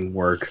finishing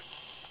work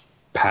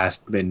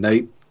past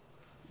midnight,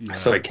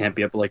 so yeah, I can't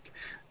be up like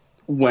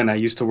when I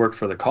used to work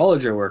for the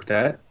college I worked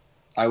at.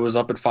 I was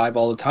up at 5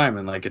 all the time,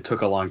 and like it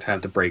took a long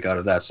time to break out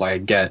of that. So I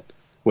get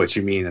what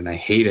you mean, and I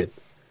hate it,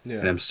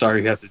 and yeah. I'm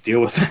sorry you have to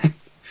deal with that.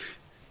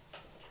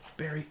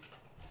 Barry,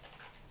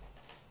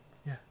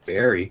 yeah,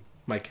 Barry,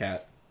 my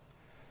cat.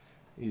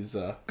 He's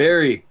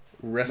Barry,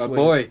 my wrestling.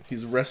 boy.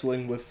 He's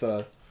wrestling with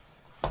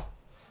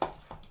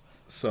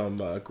some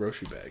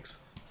grocery bags.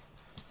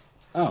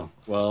 Oh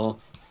well,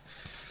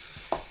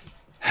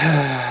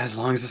 as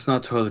long as it's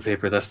not toilet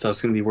paper, that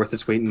stuff's gonna be worth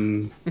its weight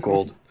in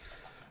gold.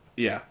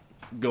 Yeah,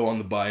 go on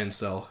the buy and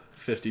sell,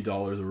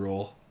 $50 a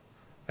roll.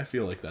 I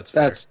feel like that's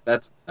fair.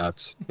 That's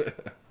nuts.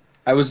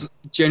 I was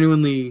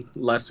genuinely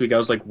last week. I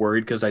was like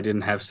worried because I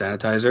didn't have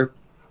sanitizer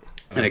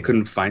and I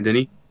couldn't find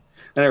any.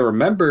 And I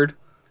remembered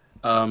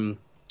a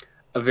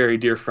very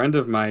dear friend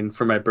of mine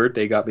for my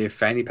birthday got me a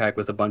fanny pack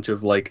with a bunch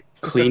of like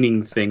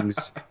cleaning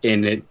things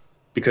in it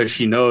because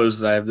she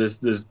knows I have this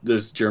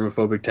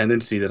germophobic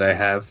tendency that I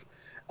have.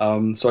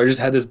 So I just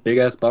had this big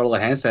ass bottle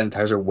of hand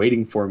sanitizer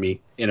waiting for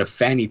me in a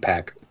fanny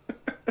pack,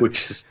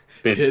 which has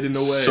been Hidden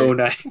away. so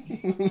nice.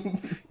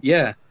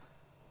 Yeah,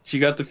 she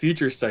got the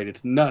future sight.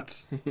 It's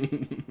nuts.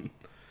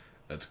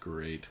 That's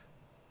great.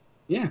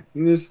 Yeah,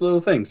 there's little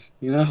things,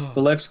 you know.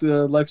 The life's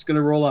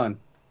gonna roll on.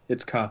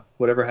 It's ka.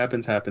 Whatever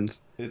happens,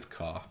 happens. It's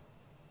Ka.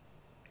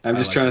 I'm I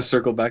just like trying it. to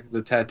circle back to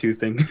the tattoo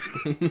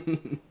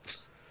thing.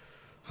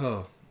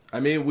 Oh, I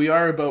mean, we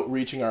are about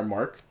reaching our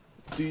mark.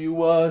 Do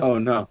you Oh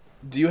no.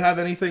 do you have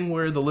anything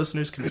where the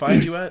listeners can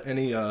find you at?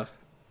 Any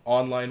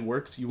online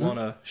works you want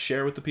to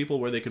share with the people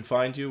where they can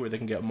find you, where they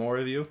can get more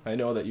of you? I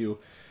know that you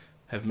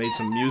have made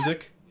some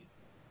music.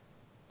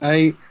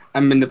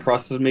 I'm in the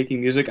process of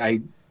making music.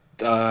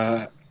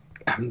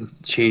 I'm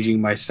changing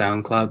my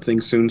SoundCloud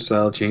thing soon, so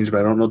I'll change, but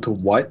I don't know to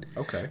what.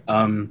 Okay,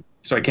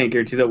 So I can't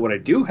guarantee that. What I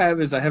do have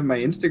is I have my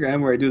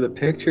Instagram where I do the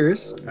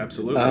pictures.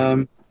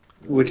 absolutely.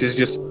 Which is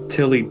just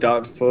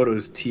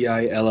tilly.photos,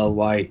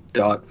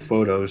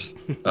 TILLY.photos,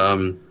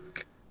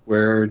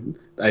 where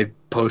I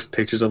post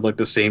pictures of like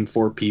the same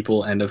 4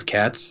 people and of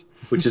cats,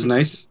 which is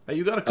nice. Hey,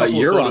 you got a couple of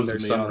You're on photos there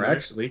of me somewhere, on there.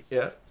 actually.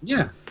 Yeah.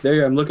 Yeah, there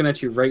you are. I'm looking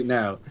at you right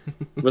now.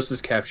 What's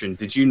this caption?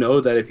 Did you know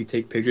that if you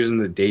take pictures in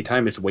the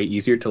daytime, it's way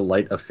easier to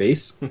light a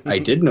face? I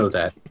did know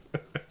that.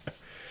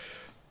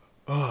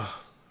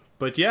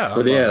 But yeah,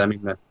 But yeah, I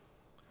mean, that's...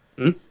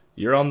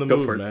 you're on the Go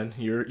move, for it. man.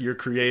 You're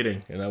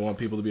creating, and I want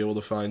people to be able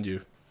to find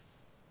you.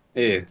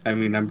 Yeah, I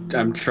mean,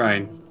 I'm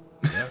trying.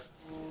 Yeah,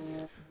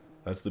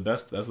 that's the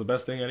best. That's the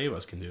best thing any of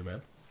us can do,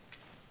 man.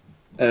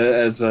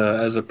 As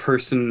a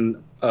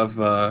person of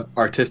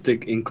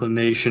artistic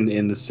inclination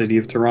in the city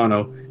of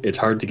Toronto, it's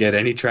hard to get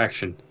any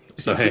traction.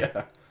 So hey,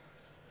 Yeah.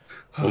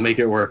 we'll make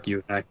it work,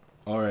 you and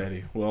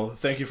Alrighty. Well,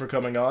 thank you for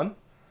coming on,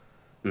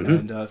 I.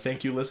 and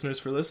thank you, listeners,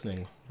 for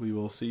listening. We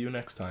will see you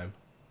next time.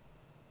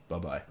 Bye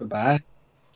bye. Bye.